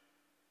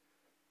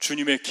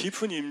주님의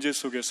깊은 임재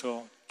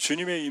속에서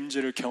주님의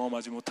임재를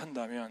경험하지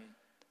못한다면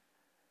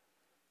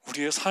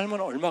우리의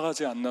삶은 얼마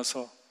가지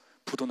않나서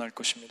부도날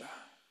것입니다.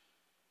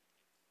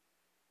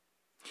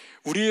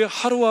 우리의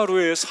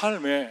하루하루의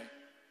삶에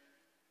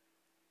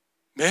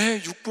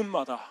매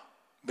 6분마다,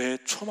 매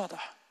초마다,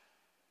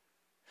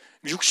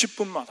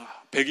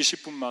 60분마다,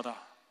 120분마다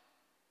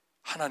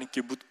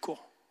하나님께 묻고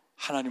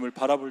하나님을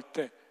바라볼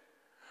때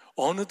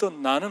어느덧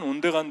나는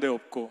온데간데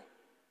없고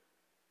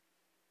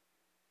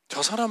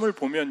저 사람을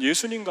보면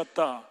예수님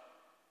같다,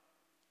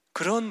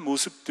 그런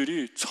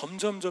모습들이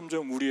점점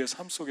우리의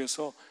삶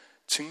속에서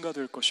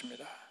증가될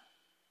것입니다.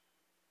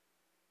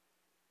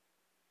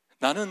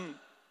 나는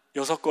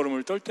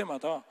 6걸음을 떨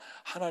때마다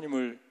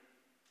하나님을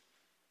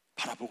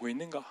바라보고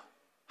있는가?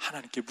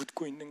 하나님께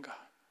묻고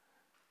있는가?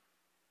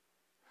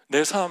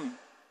 내 삶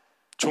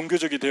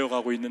종교적이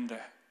되어가고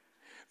있는데,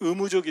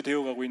 의무적이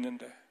되어가고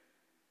있는데,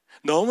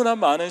 너무나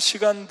많은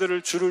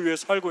시간들을 주를 위해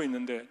살고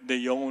있는데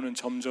내 영혼은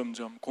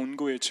점점점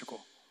곤고해지고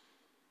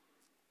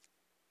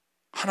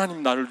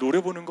하나님 나를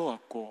노려보는 것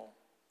같고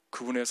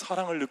그분의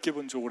사랑을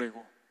느껴본 지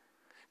오래고,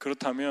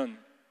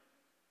 그렇다면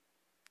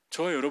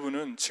저와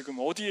여러분은 지금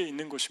어디에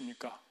있는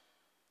것입니까?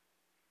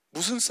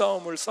 무슨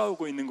싸움을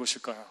싸우고 있는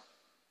것일까요?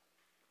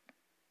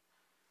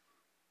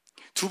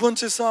 두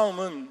번째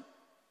싸움을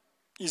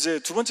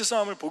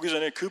보기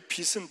전에 그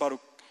빛은 바로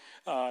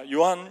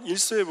요한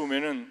 1서에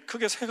보면은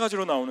크게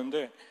 3가지로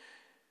나오는데,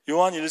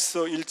 요한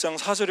 1서 1장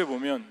 4절에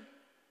보면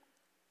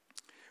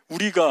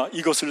우리가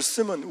이것을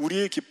쓰면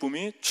우리의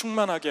기쁨이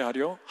충만하게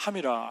하려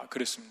함이라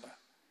그랬습니다.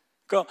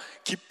 그러니까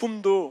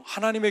기쁨도,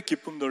 하나님의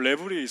기쁨도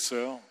레벨이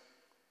있어요.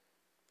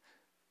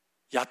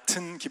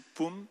 얕은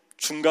기쁨,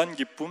 중간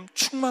기쁨,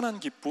 충만한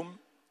기쁨,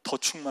 더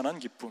충만한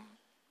기쁨.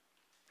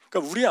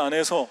 그러니까 우리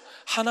안에서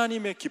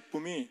하나님의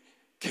기쁨이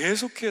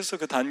계속해서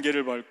그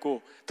단계를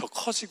밟고 더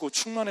커지고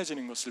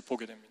충만해지는 것을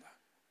보게 됩니다.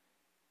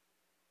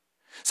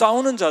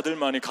 싸우는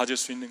자들만이 가질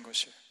수 있는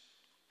것이에요.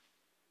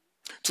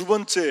 두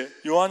번째,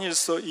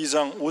 요한일서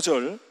 2장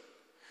 5절,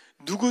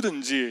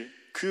 누구든지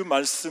그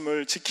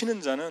말씀을 지키는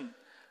자는,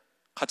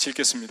 같이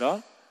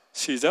읽겠습니다.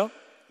 시작.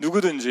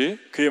 누구든지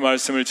그의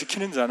말씀을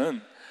지키는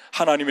자는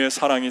하나님의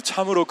사랑이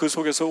참으로 그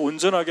속에서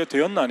온전하게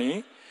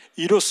되었나니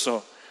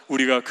이로써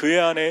우리가 그의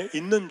안에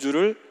있는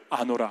줄을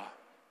아노라.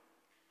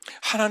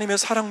 하나님의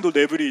사랑도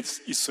레벨이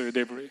있어요.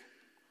 레벨이.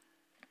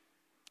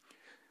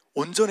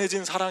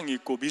 온전해진 사랑이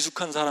있고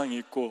미숙한 사랑이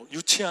있고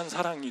유치한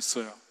사랑이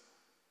있어요.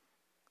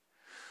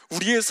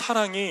 우리의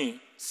사랑이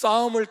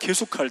싸움을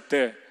계속할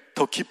때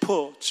더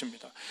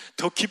깊어집니다.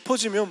 더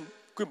깊어지면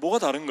그게 뭐가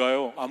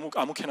다른가요?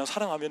 아무렇게나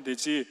사랑하면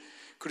되지,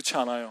 그렇지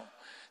않아요.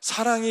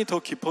 사랑이 더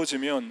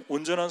깊어지면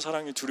온전한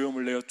사랑이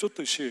두려움을 내어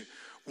쫓듯이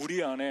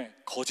우리 안에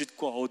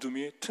거짓과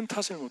어둠이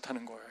틈타질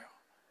못하는 거예요.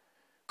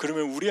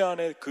 그러면 우리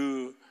안에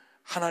그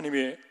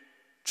하나님의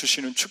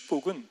주시는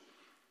축복은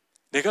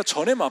내가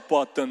전에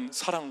맛보았던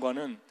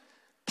사랑과는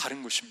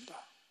다른 것입니다.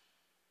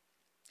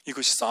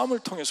 이것이 싸움을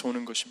통해서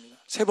오는 것입니다.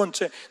 세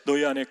번째,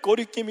 너희 안에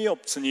꺼리낌이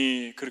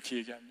없으니, 그렇게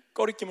얘기합니다.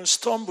 꺼리낌은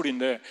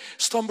스톰블인데,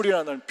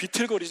 스톰블이라는 말은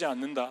비틀거리지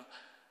않는다,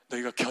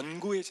 너희가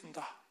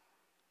견고해진다,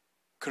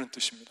 그런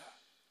뜻입니다.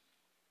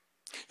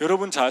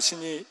 여러분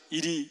자신이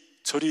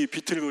이리저리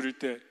비틀거릴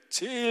때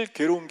제일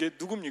괴로운 게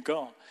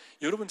누굽니까?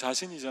 여러분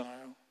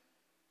자신이잖아요.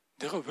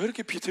 내가 왜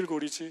이렇게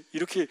비틀거리지?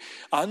 이렇게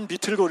안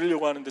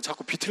비틀거리려고 하는데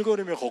자꾸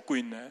비틀거리며 걷고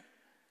있네.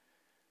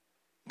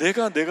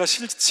 내가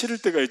싫을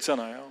때가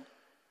있잖아요.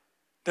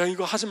 내가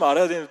이거 하지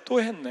말아야 되는데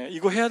또 했네.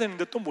 이거 해야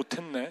되는데 또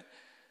못했네.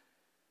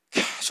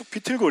 계속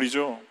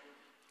비틀거리죠.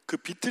 그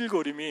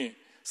비틀거림이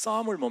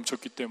싸움을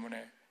멈췄기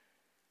때문에,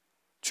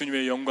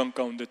 주님의 영광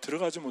가운데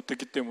들어가지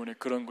못했기 때문에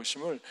그런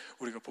것임을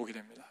우리가 보게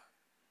됩니다.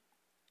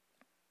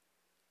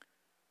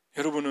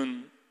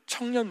 여러분은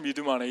청년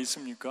믿음 안에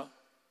있습니까?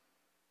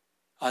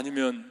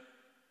 아니면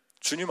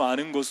주님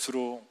아는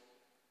것으로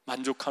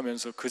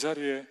만족하면서 그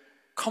자리에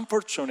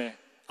컴포트존에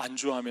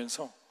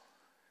안주하면서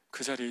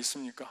그 자리에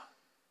있습니까?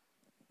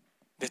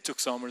 내적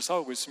싸움을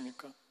싸우고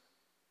있습니까?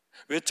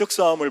 외적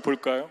싸움을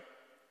볼까요?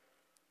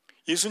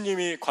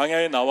 예수님이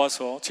광야에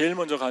나와서 제일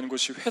먼저 간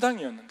곳이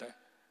회당이었는데,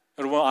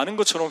 여러분 아는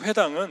것처럼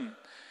회당은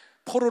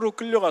포로로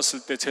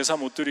끌려갔을 때 제사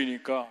못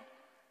드리니까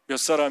몇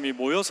사람이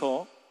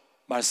모여서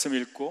말씀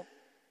읽고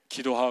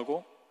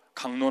기도하고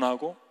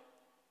강론하고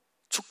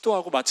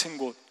축도하고 마친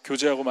곳,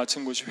 교제하고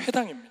마친 곳이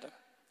회당입니다.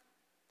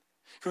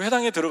 그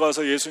회당에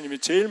들어가서 예수님이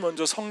제일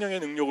먼저 성령의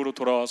능력으로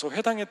돌아와서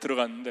회당에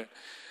들어갔는데,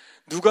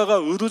 누가가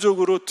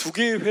의도적으로 두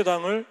개의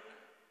회당을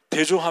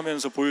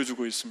대조하면서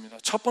보여주고 있습니다.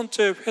 첫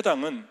번째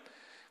회당은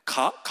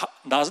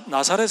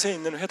나사렛에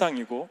있는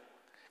회당이고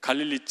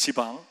갈릴리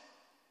지방,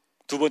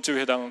 두 번째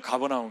회당은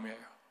가버나움이에요.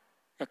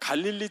 그러니까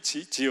갈릴리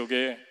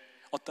지역에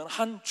어떤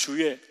한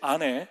주의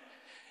안에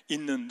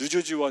있는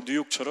뉴저지와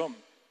뉴욕처럼,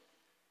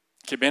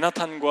 이렇게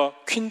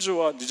맨하탄과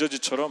퀸즈와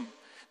뉴저지처럼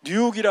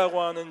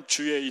뉴욕이라고 하는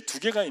주에 이 두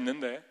개가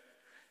있는데,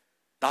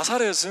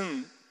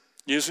 나사렛은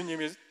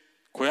예수님이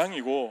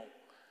고향이고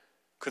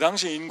그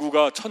당시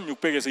인구가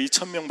 1600에서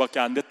 2000명밖에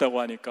안 됐다고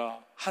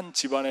하니까 한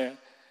집안에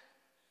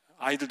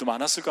아이들도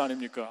많았을 거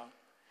아닙니까?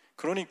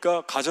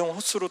 그러니까 가정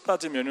호수로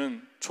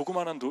따지면은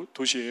조그마한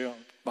도시예요.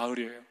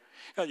 마을이에요.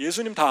 그러니까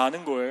예수님 다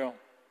아는 거예요.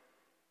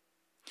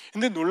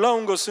 근데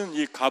놀라운 것은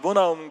이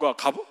가버나움은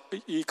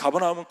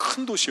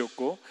큰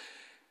도시였고,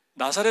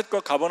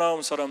 나사렛과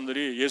가버나움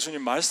사람들이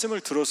예수님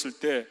말씀을 들었을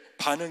때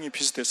반응이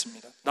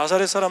비슷했습니다.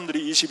 나사렛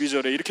사람들이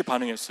 22절에 이렇게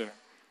반응했어요.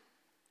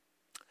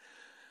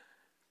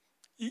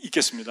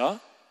 읽겠습니다.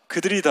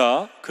 그들이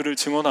다 그를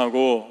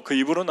증언하고 그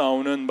입으로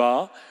나오는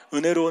바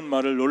은혜로운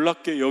말을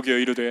놀랍게 여겨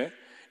이르되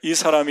이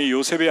사람이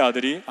요셉의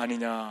아들이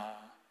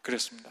아니냐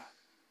그랬습니다.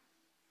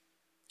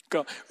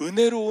 그러니까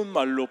은혜로운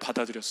말로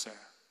받아들였어요.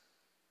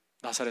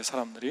 나사렛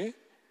사람들이.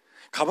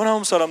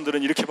 가버나움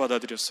사람들은 이렇게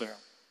받아들였어요.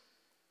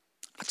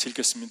 같이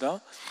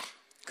읽겠습니다.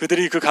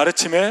 그들이 그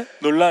가르침에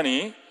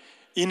놀라니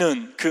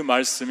이는 그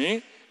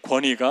말씀이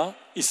권위가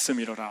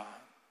있음이로라.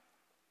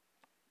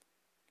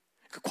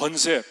 그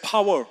권세,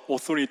 파워,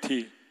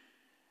 오토리티가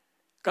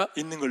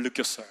있는 걸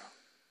느꼈어요.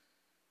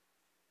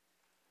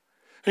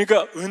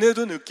 그러니까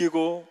은혜도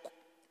느끼고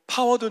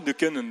파워도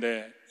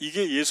느꼈는데,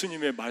 이게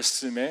예수님의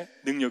말씀의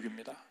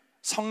능력입니다.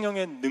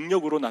 성령의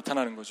능력으로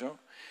나타나는 거죠.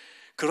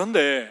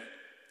 그런데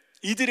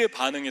이들의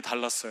반응이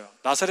달랐어요.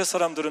 나사렛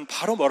사람들은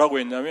바로 뭐라고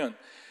했냐면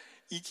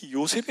이게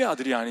요셉의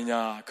아들이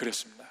아니냐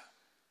그랬습니다.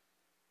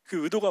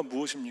 그 의도가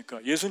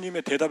무엇입니까?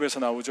 예수님의 대답에서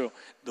나오죠.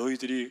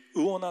 너희들이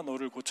의원아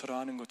너를 고쳐라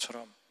하는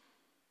것처럼,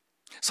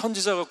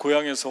 선지자가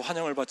고향에서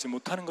환영을 받지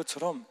못하는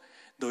것처럼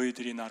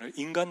너희들이 나를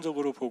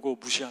인간적으로 보고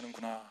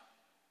무시하는구나.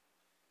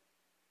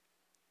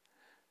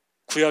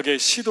 구약의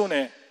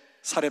시돈의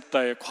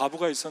사렙다에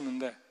과부가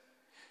있었는데,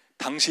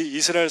 당시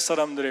이스라엘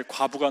사람들의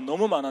과부가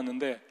너무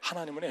많았는데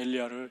하나님은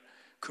엘리야를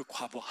그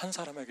과부 한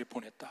사람에게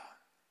보냈다.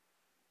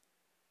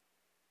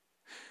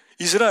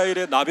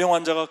 이스라엘의 나병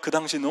환자가 그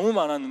당시 너무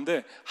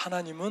많았는데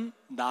하나님은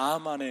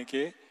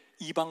나아만에게,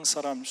 이방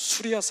사람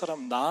수리아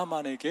사람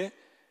나아만에게,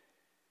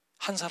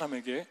 한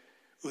사람에게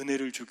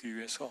은혜를 주기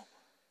위해서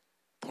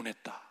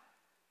보냈다.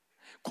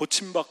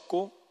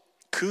 고침받고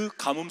그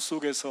가뭄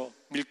속에서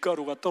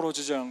밀가루가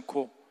떨어지지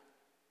않고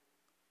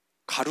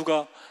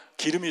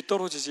기름이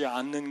떨어지지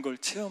않는 걸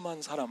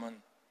체험한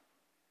사람은,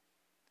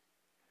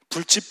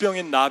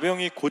 불치병인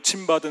나병이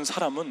고침받은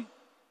사람은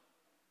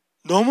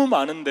너무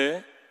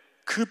많은데,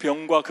 그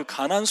병과 그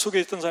가난 속에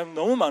있던 사람이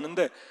너무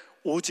많은데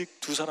오직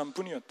두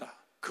사람뿐이었다.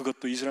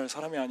 그것도 이스라엘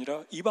사람이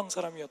아니라 이방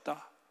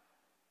사람이었다.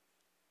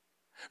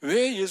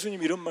 왜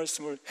예수님 이런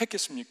말씀을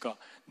했겠습니까?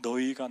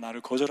 너희가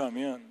나를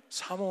거절하면,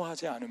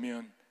 사모하지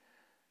않으면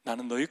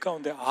나는 너희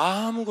가운데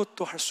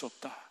아무것도 할 수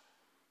없다.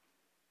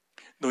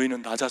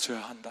 너희는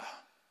낮아져야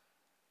한다.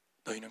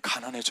 너희는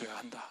가난해져야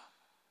한다.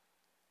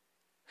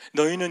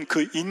 너희는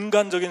그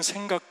인간적인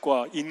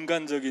생각과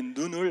인간적인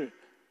눈을,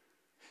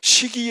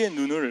 시기의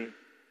눈을,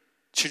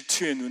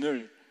 질투의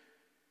눈을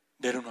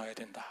내려놔야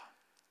된다.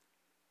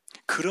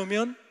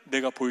 그러면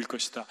내가 보일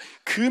것이다.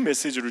 그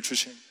메시지를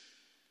주신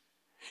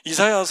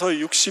이사야서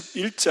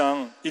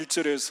 61장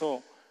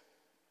 1절에서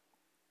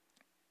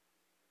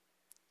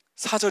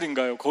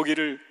 4절인가요?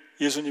 거기를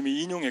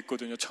예수님이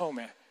인용했거든요.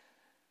 처음에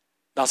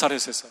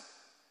나사렛에서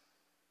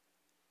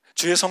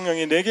주의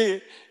성령이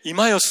내게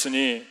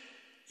임하였으니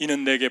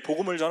이는 내게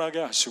복음을 전하게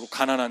하시고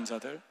가난한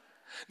자들,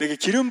 내게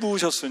기름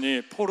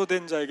부으셨으니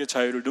포로된 자에게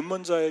자유를,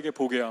 눈먼 자에게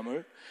보게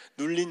함을,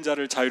 눌린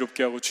자를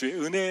자유롭게 하고 주의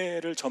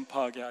은혜를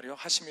전파하게 하려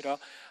하심이라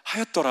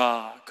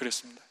하였더라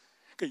그랬습니다.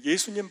 그러니까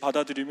예수님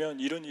받아들이면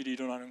이런 일이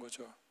일어나는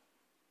거죠.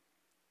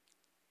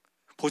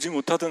 보지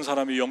못하던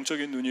사람이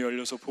영적인 눈이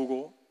열려서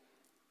보고,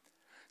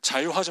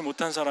 자유하지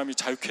못한 사람이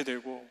자유케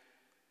되고,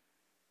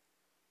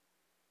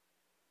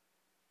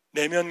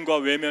 내면과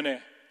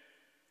외면의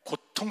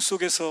고통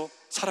속에서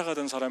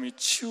살아가던 사람이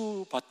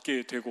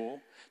치유받게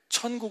되고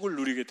천국을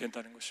누리게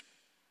된다는 것입니다.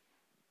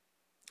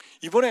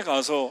 이번에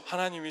가서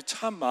하나님이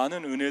참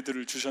많은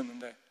은혜들을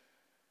주셨는데,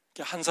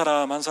 한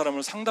사람 한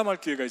사람을 상담할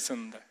기회가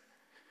있었는데,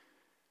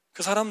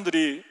 그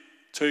사람들이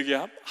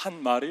저에게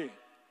한 말이,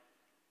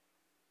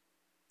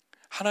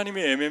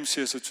 하나님의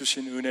MMC에서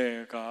주신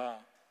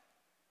은혜가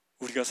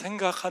우리가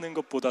생각하는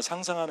것보다,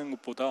 상상하는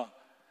것보다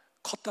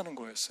컸다는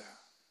거였어요.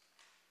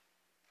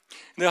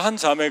 근데 한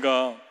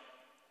자매가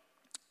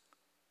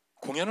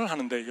공연을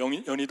하는데,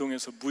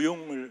 연희동에서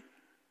무용을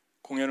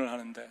공연을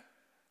하는데,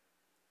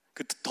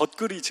 그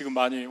덧글이 지금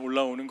많이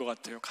올라오는 것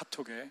같아요.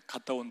 카톡에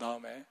갔다 온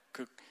다음에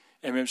그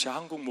MMC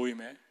한국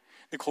모임에.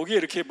 근데 거기에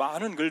이렇게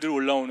많은 글들이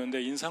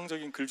올라오는데,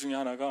 인상적인 글 중에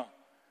하나가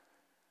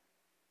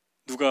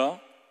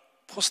누가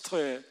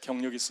포스터에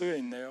경력이 쓰여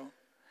있네요.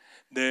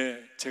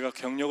 네, 제가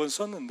경력은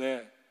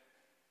썼는데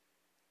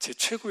제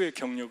최고의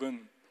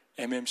경력은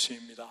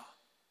MMC입니다.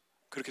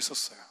 그렇게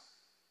썼어요.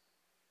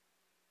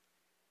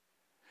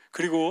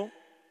 그리고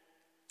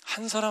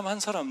한 사람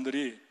한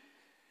사람들이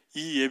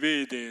이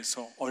예배에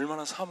대해서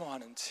얼마나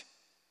사모하는지,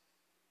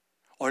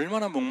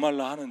 얼마나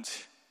목말라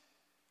하는지,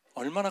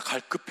 얼마나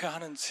갈급해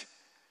하는지,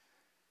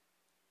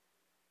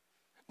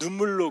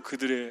 눈물로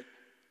그들의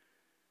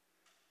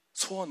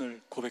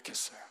소원을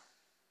고백했어요.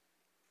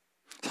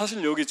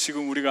 사실 여기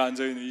지금 우리가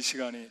앉아있는 이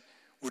시간이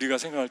우리가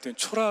생각할 땐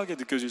초라하게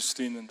느껴질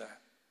수도 있는데,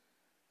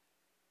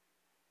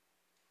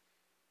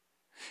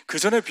 그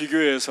전에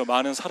비교해서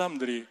많은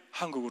사람들이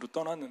한국으로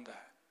떠났는데,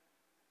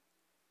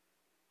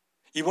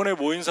 이번에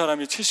모인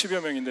사람이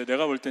 70여 명인데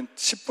내가 볼 땐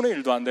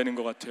 10분의 1도 안 되는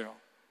것 같아요.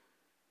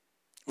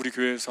 우리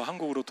교회에서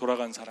한국으로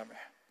돌아간 사람에.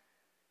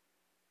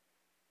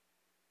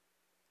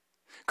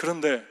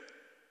 그런데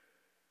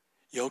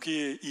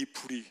여기에 이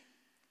불이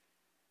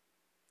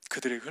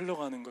그들에게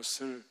흘러가는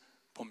것을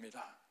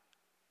봅니다.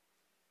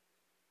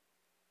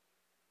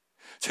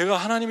 제가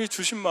하나님이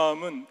주신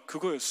마음은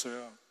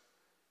그거였어요.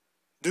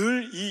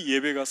 늘 이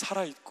예배가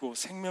살아있고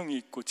생명이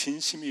있고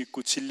진심이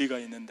있고 진리가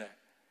있는데,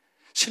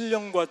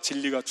 신령과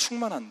진리가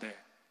충만한데,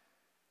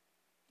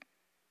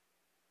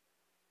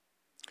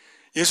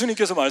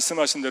 예수님께서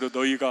말씀하신 대로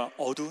너희가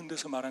어두운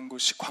데서 말한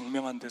것이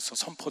광명한 데서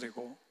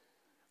선포되고,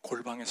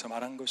 골방에서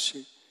말한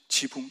것이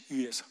지붕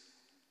위에서.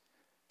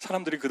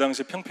 사람들이 그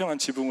당시에 평평한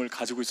지붕을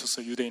가지고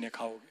있었어요. 유대인의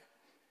가옥에.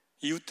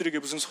 이웃들에게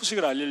무슨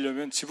소식을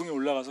알리려면 지붕에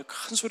올라가서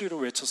큰 소리로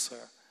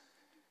외쳤어요.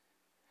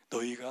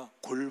 너희가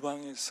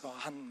골방에서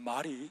한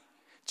말이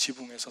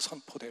지붕에서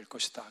선포될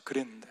것이다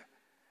그랬는데,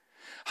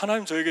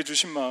 하나님 저에게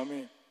주신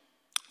마음이,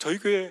 저희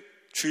교회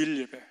주일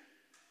예배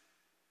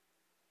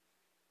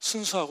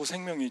순수하고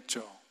생명이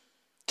있죠.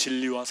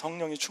 진리와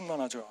성령이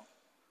충만하죠.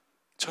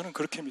 저는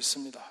그렇게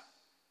믿습니다.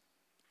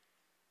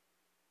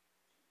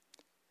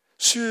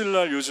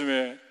 수요일날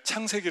요즘에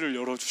창세기를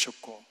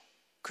열어주셨고,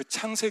 그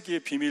창세기의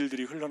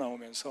비밀들이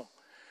흘러나오면서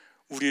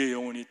우리의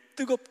영혼이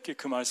뜨겁게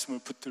그 말씀을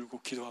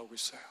붙들고 기도하고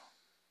있어요.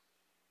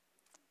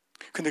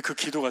 근데 그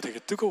기도가 되게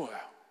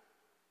뜨거워요.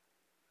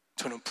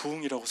 저는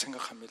부흥이라고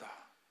생각합니다.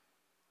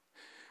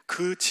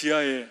 그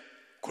지하의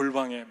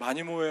골방에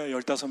많이 모여야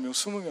 15명,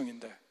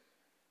 20명인데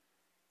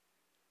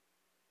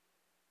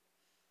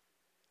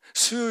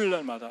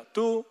수요일날마다,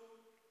 또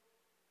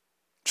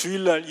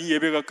주일날 이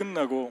예배가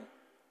끝나고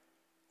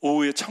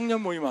오후에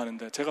청년 모임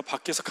하는데, 제가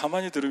밖에서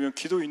가만히 들으면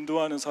기도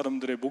인도하는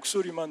사람들의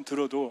목소리만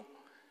들어도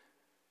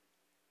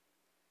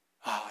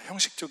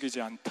형식적이지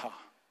않다,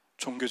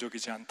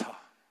 종교적이지 않다,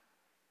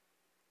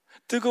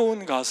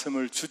 뜨거운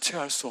가슴을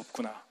주체할 수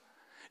없구나,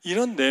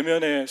 이런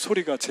내면의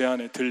소리가 제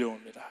안에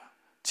들려옵니다.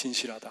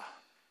 진실하다.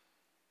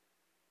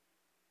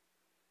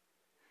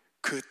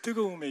 그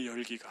뜨거움의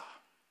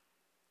열기가,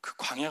 그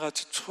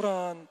광야같이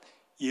초라한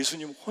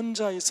예수님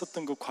혼자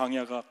있었던 그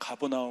광야가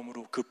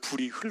가버나움으로 그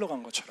불이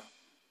흘러간 것처럼,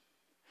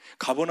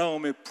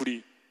 가버나움의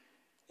불이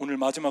오늘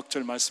마지막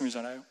절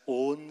말씀이잖아요.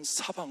 온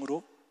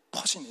사방으로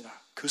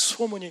퍼지니라. 그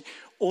소문이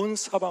온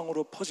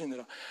사방으로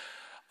퍼지니라.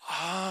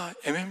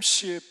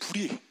 MMC의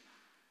불이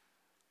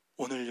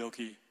오늘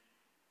여기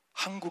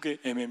한국의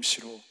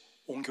MMC로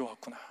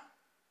옮겨왔구나.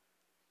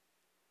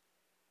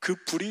 그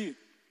불이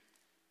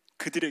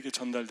그들에게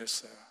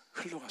전달됐어요.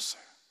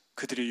 흘러갔어요.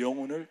 그들의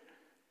영혼을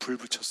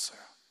불붙였어요.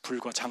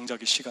 불과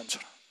장작의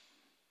시간처럼.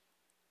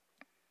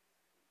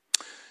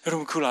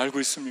 여러분, 그걸 알고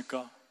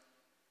있습니까?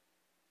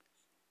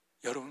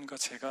 여러분과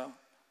제가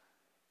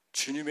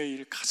주님의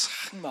일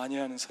가장 많이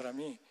하는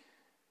사람이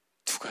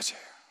두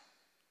가지예요.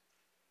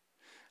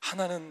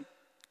 하나는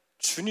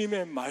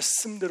주님의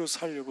말씀대로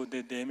살려고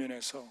내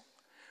내면에서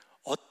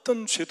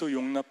어떤 죄도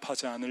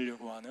용납하지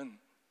않으려고 하는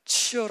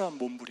치열한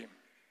몸부림.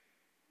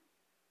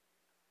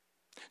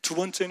 두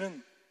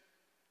번째는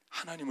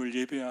하나님을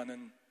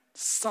예배하는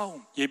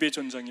싸움,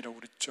 예배전장이라고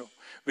그랬죠.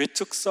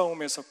 외적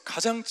싸움에서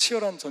가장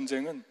치열한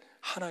전쟁은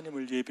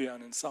하나님을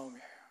예배하는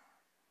싸움이에요.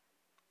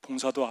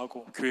 봉사도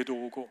하고 교회도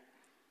오고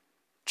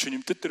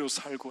주님 뜻대로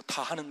살고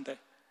다 하는데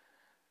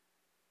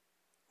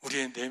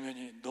우리의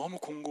내면이 너무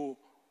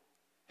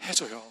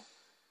공고해져요.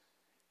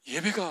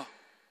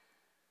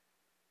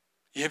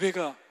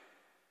 예배가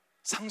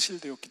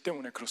상실되었기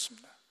때문에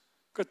그렇습니다.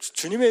 그러니까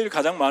주님의 일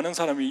가장 많은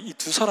사람이 이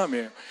두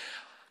사람이에요.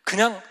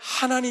 그냥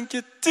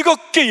하나님께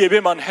뜨겁게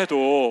예배만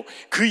해도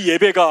그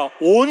예배가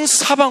온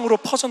사방으로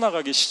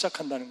퍼져나가기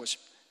시작한다는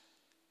것입니다.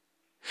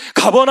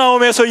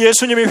 가버나움에서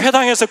예수님이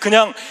회당에서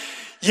그냥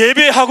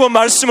예배하고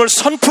말씀을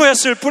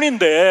선포했을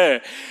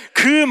뿐인데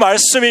그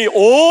말씀이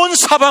온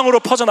사방으로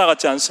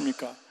퍼져나갔지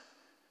않습니까?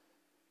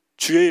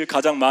 주의 일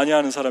가장 많이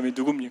하는 사람이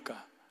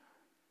누굽니까?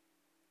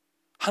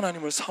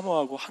 하나님을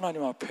사모하고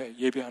하나님 앞에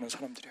예배하는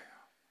사람들이에요.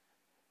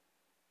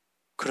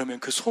 그러면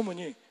그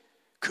소문이,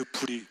 그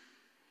불이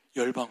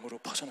열방으로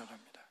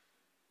퍼져나갑니다.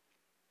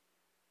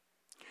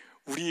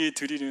 우리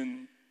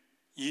드리는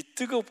이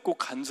뜨겁고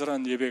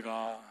간절한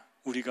예배가,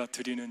 우리가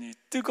드리는 이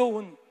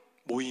뜨거운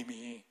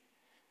모임이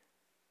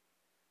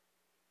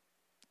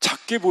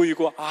작게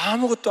보이고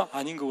아무것도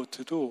아닌 것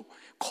같아도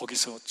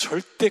거기서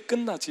절대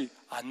끝나지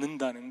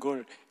않는다는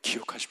걸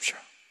기억하십시오.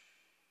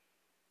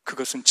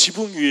 그것은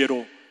지붕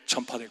위에로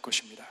전파될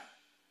것입니다.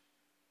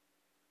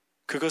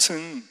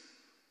 그것은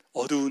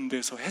어두운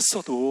데서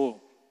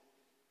했어도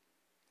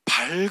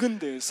밝은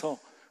데에서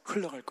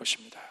흘러갈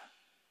것입니다.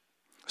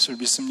 그것을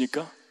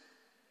믿습니까?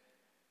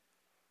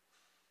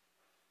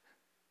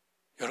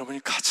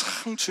 여러분이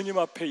가장 주님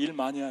앞에 일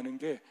많이 하는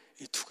게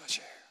이 두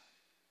가지예요.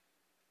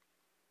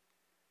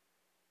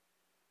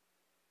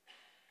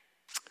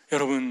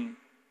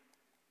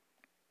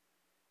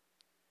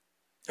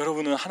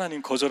 여러분은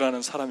하나님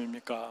거절하는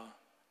사람입니까?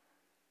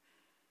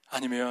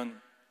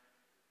 아니면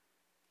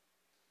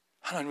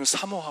하나님을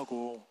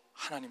사모하고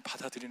하나님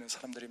받아들이는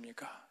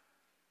사람들입니까?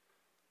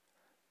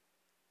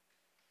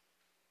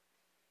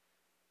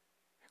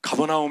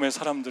 가버나움의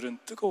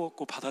사람들은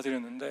뜨거웠고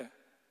받아들였는데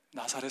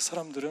나사렛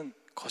사람들은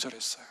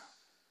거절했어요.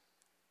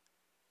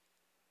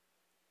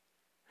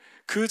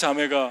 그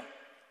자매가,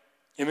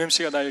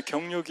 MMC가 나의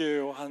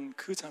경력이에요 한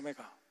그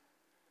자매가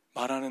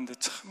말하는데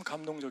참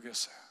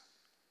감동적이었어요.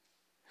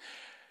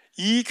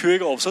 이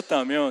교회가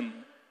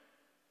없었다면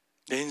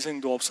내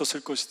인생도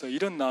없었을 것이다,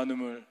 이런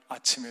나눔을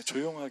아침에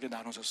조용하게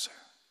나눠줬어요.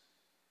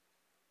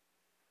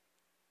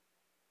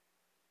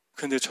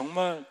 그런데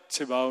정말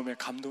제 마음에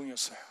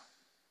감동이었어요.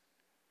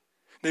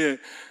 네,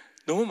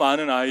 너무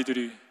많은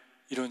아이들이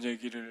이런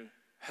얘기를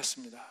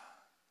했습니다.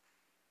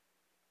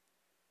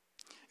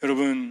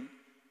 여러분,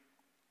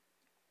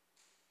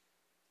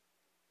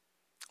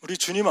 우리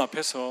주님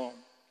앞에서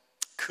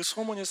그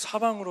소문이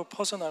사방으로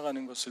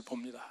퍼져나가는 것을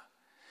봅니다.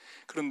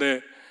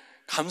 그런데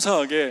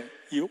감사하게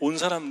이 온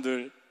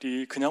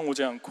사람들이 그냥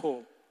오지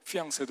않고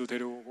피앙세도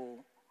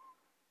데려오고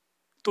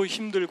또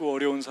힘들고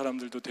어려운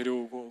사람들도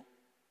데려오고,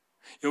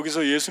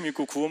 여기서 예수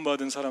믿고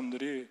구원받은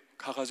사람들이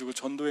가가지고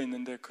전도에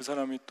있는데 그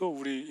사람이 또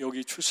우리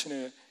여기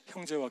출신의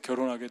형제와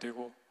결혼하게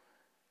되고,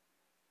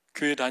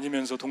 교회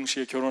다니면서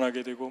동시에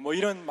결혼하게 되고, 뭐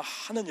이런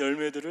많은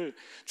열매들을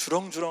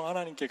주렁주렁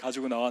하나님께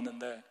가지고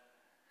나왔는데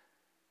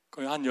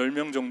거의 한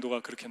 10명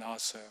정도가 그렇게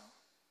나왔어요.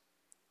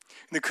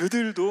 근데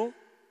그들도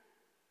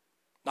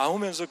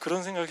나오면서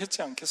그런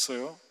생각했지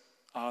않겠어요?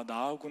 아,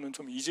 나하고는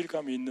좀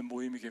이질감이 있는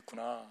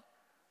모임이겠구나.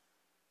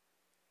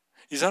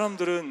 이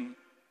사람들은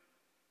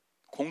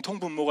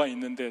공통분모가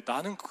있는데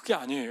나는 그게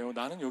아니에요.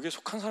 나는 여기에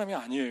속한 사람이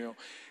아니에요.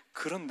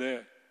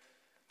 그런데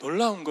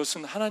놀라운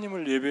것은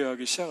하나님을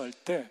예배하기 시작할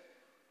때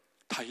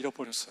다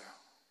잃어버렸어요.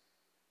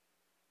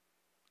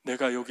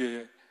 내가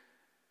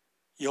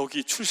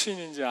여기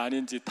출신인지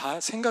아닌지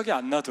다 생각이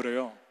안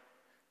나더래요.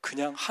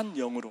 그냥 한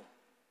영으로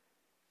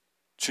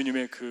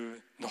주님의 그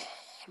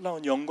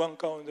놀라운 영광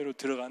가운데로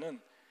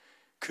들어가는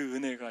그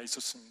은혜가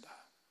있었습니다.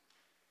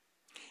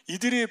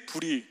 이들의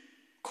불이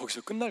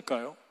거기서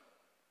끝날까요?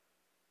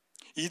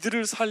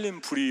 이들을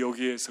살린 불이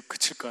여기에서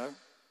그칠까요?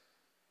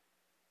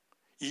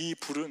 이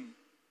불은,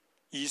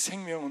 이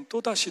생명은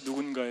또다시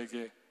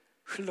누군가에게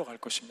흘러갈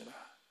것입니다.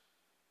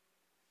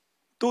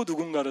 또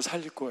누군가를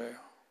살릴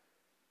거예요.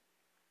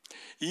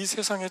 이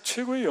세상의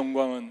최고의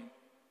영광은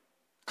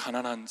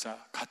가난한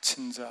자,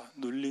 갇힌 자,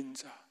 눌린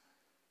자,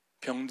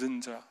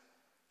 병든 자,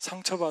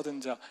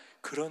 상처받은 자,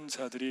 그런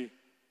자들이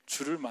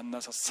주를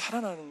만나서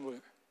살아나는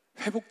거예요.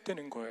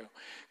 회복되는 거예요.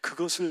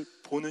 그것을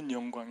보는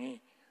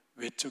영광이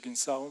외적인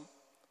싸움,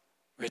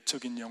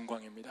 외적인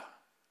영광입니다.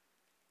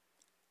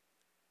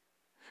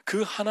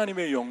 그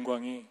하나님의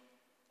영광이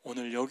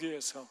오늘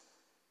여기에서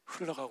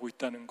흘러가고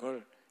있다는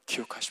걸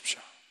기억하십시오.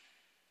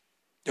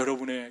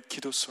 여러분의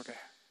기도 속에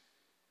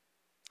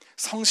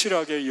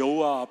성실하게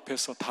여호와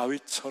앞에서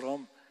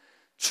다윗처럼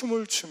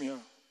춤을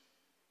추며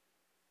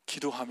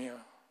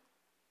기도하며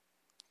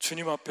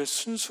주님 앞에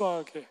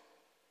순수하게,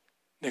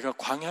 내가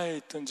광야에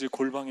있든지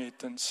골방에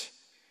있든지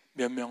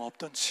몇 명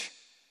없든지,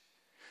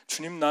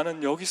 주님,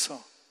 나는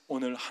여기서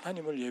오늘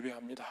하나님을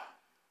예배합니다.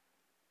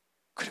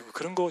 그리고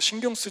그런 거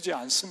신경 쓰지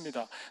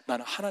않습니다.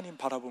 나는 하나님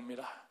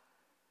바라봅니다.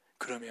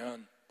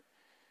 그러면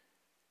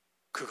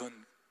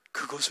그건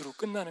그것으로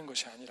끝나는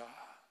것이 아니라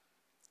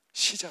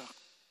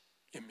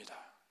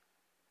시작입니다.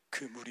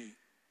 그 물이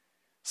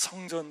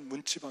성전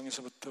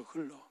문지방에서부터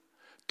흘러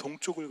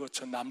동쪽을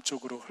거쳐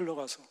남쪽으로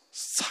흘러가서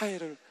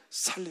사해를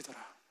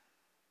살리더라.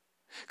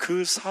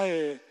 그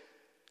사해에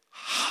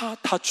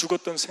다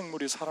죽었던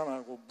생물이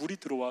살아나고 물이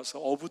들어와서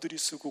어부들이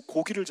쓰고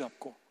고기를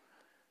잡고,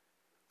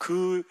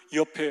 그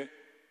옆에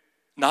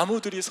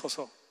나무들이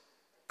서서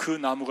그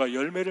나무가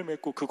열매를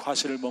맺고 그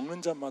과실을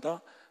먹는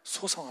자마다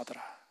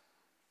소성하더라.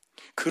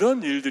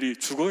 그런 일들이,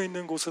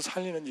 죽어있는 곳을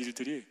살리는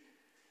일들이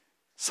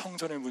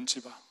성전의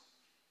문지방,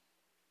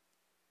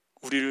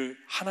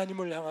 우리를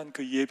하나님을 향한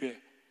그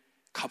예배,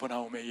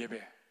 가버나움의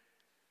예배,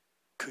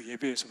 그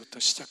예배에서부터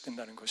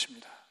시작된다는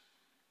것입니다.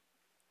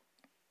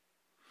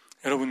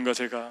 여러분과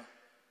제가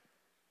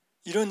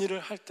이런 일을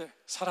할 때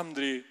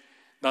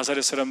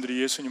나사렛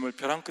사람들이 예수님을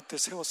벼랑 끝에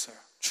세웠어요.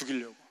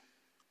 죽이려고.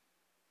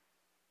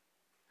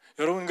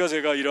 여러분과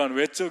제가 이러한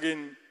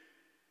외적인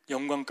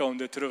영광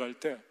가운데 들어갈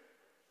때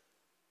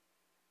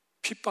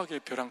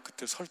핍박의 벼랑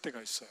끝에 설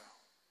때가 있어요.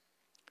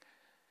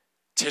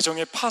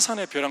 재정의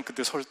파산의 벼랑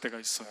끝에 설 때가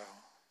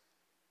있어요.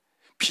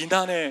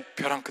 비난의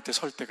벼랑 끝에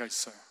설 때가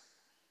있어요.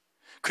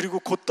 그리고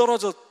곧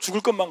떨어져 죽을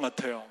것만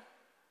같아요.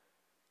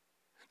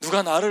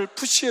 누가 나를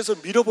푸시해서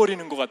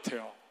밀어버리는 것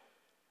같아요.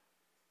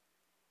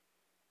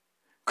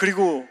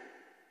 그리고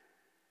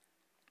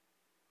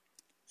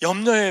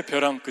염려의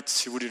벼랑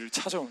끝이 우리를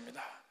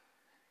찾아옵니다.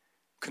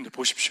 근데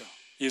보십시오.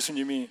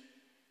 예수님이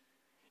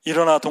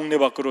일어나 동네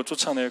밖으로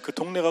쫓아내어 그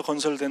동네가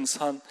건설된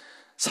산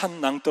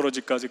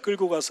낭떠러지까지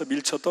끌고 가서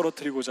밀쳐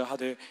떨어뜨리고자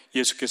하되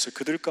예수께서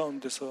그들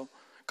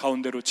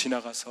가운데로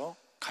지나가서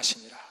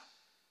가시니라.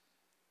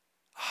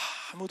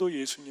 아무도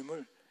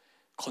예수님을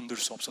건들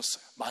수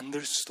없었어요.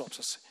 만들 수도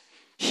없었어요.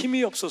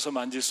 힘이 없어서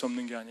만질 수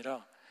없는 게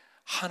아니라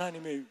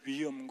하나님의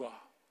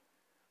위엄과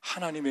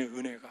하나님의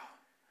은혜가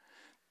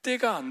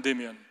때가 안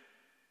되면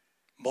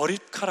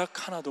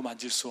머리카락 하나도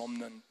만질 수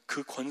없는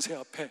그 권세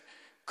앞에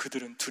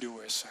그들은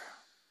두려워했어요.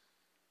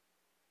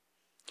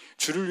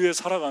 주를 위해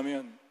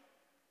살아가면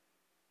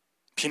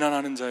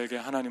비난하는 자에게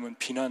하나님은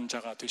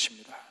비난자가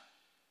되십니다.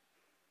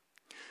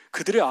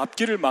 그들의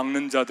앞길을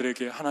막는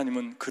자들에게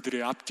하나님은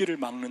그들의 앞길을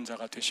막는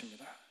자가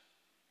되십니다.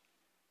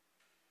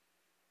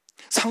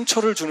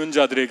 상처를 주는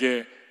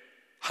자들에게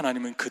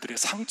하나님은 그들의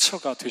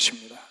상처가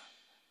되십니다.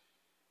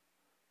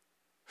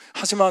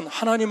 하지만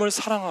하나님을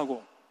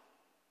사랑하고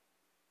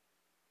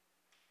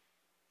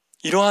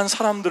이러한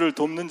사람들을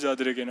돕는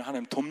자들에게는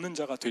하나님 돕는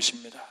자가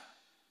되십니다.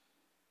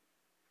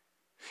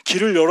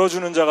 길을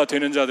열어주는 자가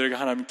되는 자들에게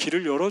하나님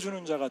길을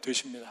열어주는 자가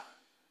되십니다.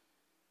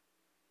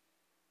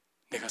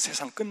 내가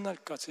세상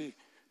끝날까지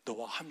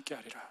너와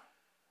함께하리라.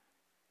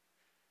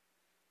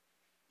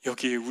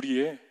 여기에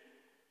우리의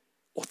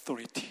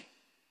authority,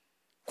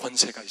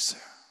 권세가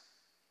있어요.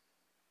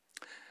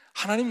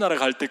 하나님 나라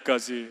갈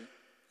때까지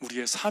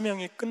우리의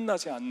사명이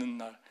끝나지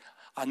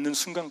않는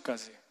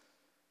순간까지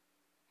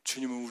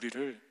주님은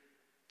우리를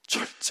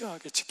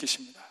철저하게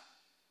지키십니다.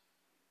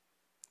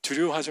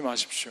 두려워하지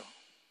마십시오.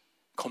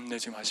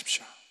 겁내지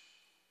마십시오.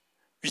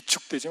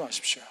 위축되지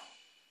마십시오.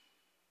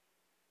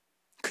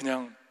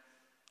 그냥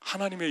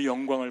하나님의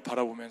영광을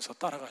바라보면서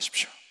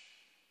따라가십시오.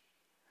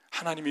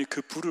 하나님이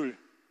그 불을,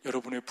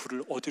 여러분의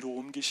불을 어디로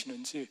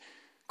옮기시는지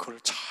그걸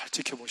잘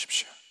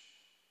지켜보십시오.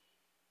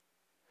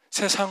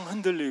 세상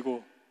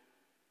흔들리고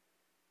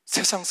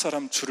세상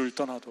사람 주를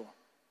떠나도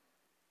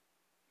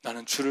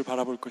나는 주를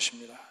바라볼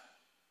것입니다.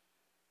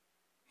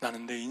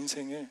 나는 내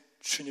인생에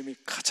주님이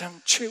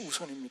가장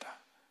최우선입니다.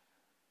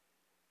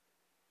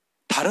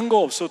 다른 거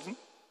없어도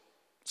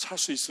살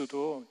수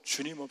있어도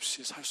주님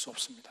없이 살 수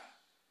없습니다.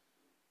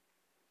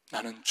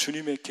 나는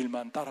주님의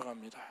길만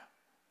따라갑니다.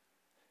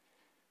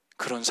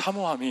 그런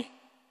사모함이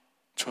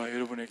저와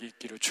여러분에게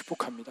있기를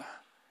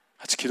축복합니다.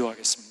 같이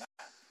기도하겠습니다.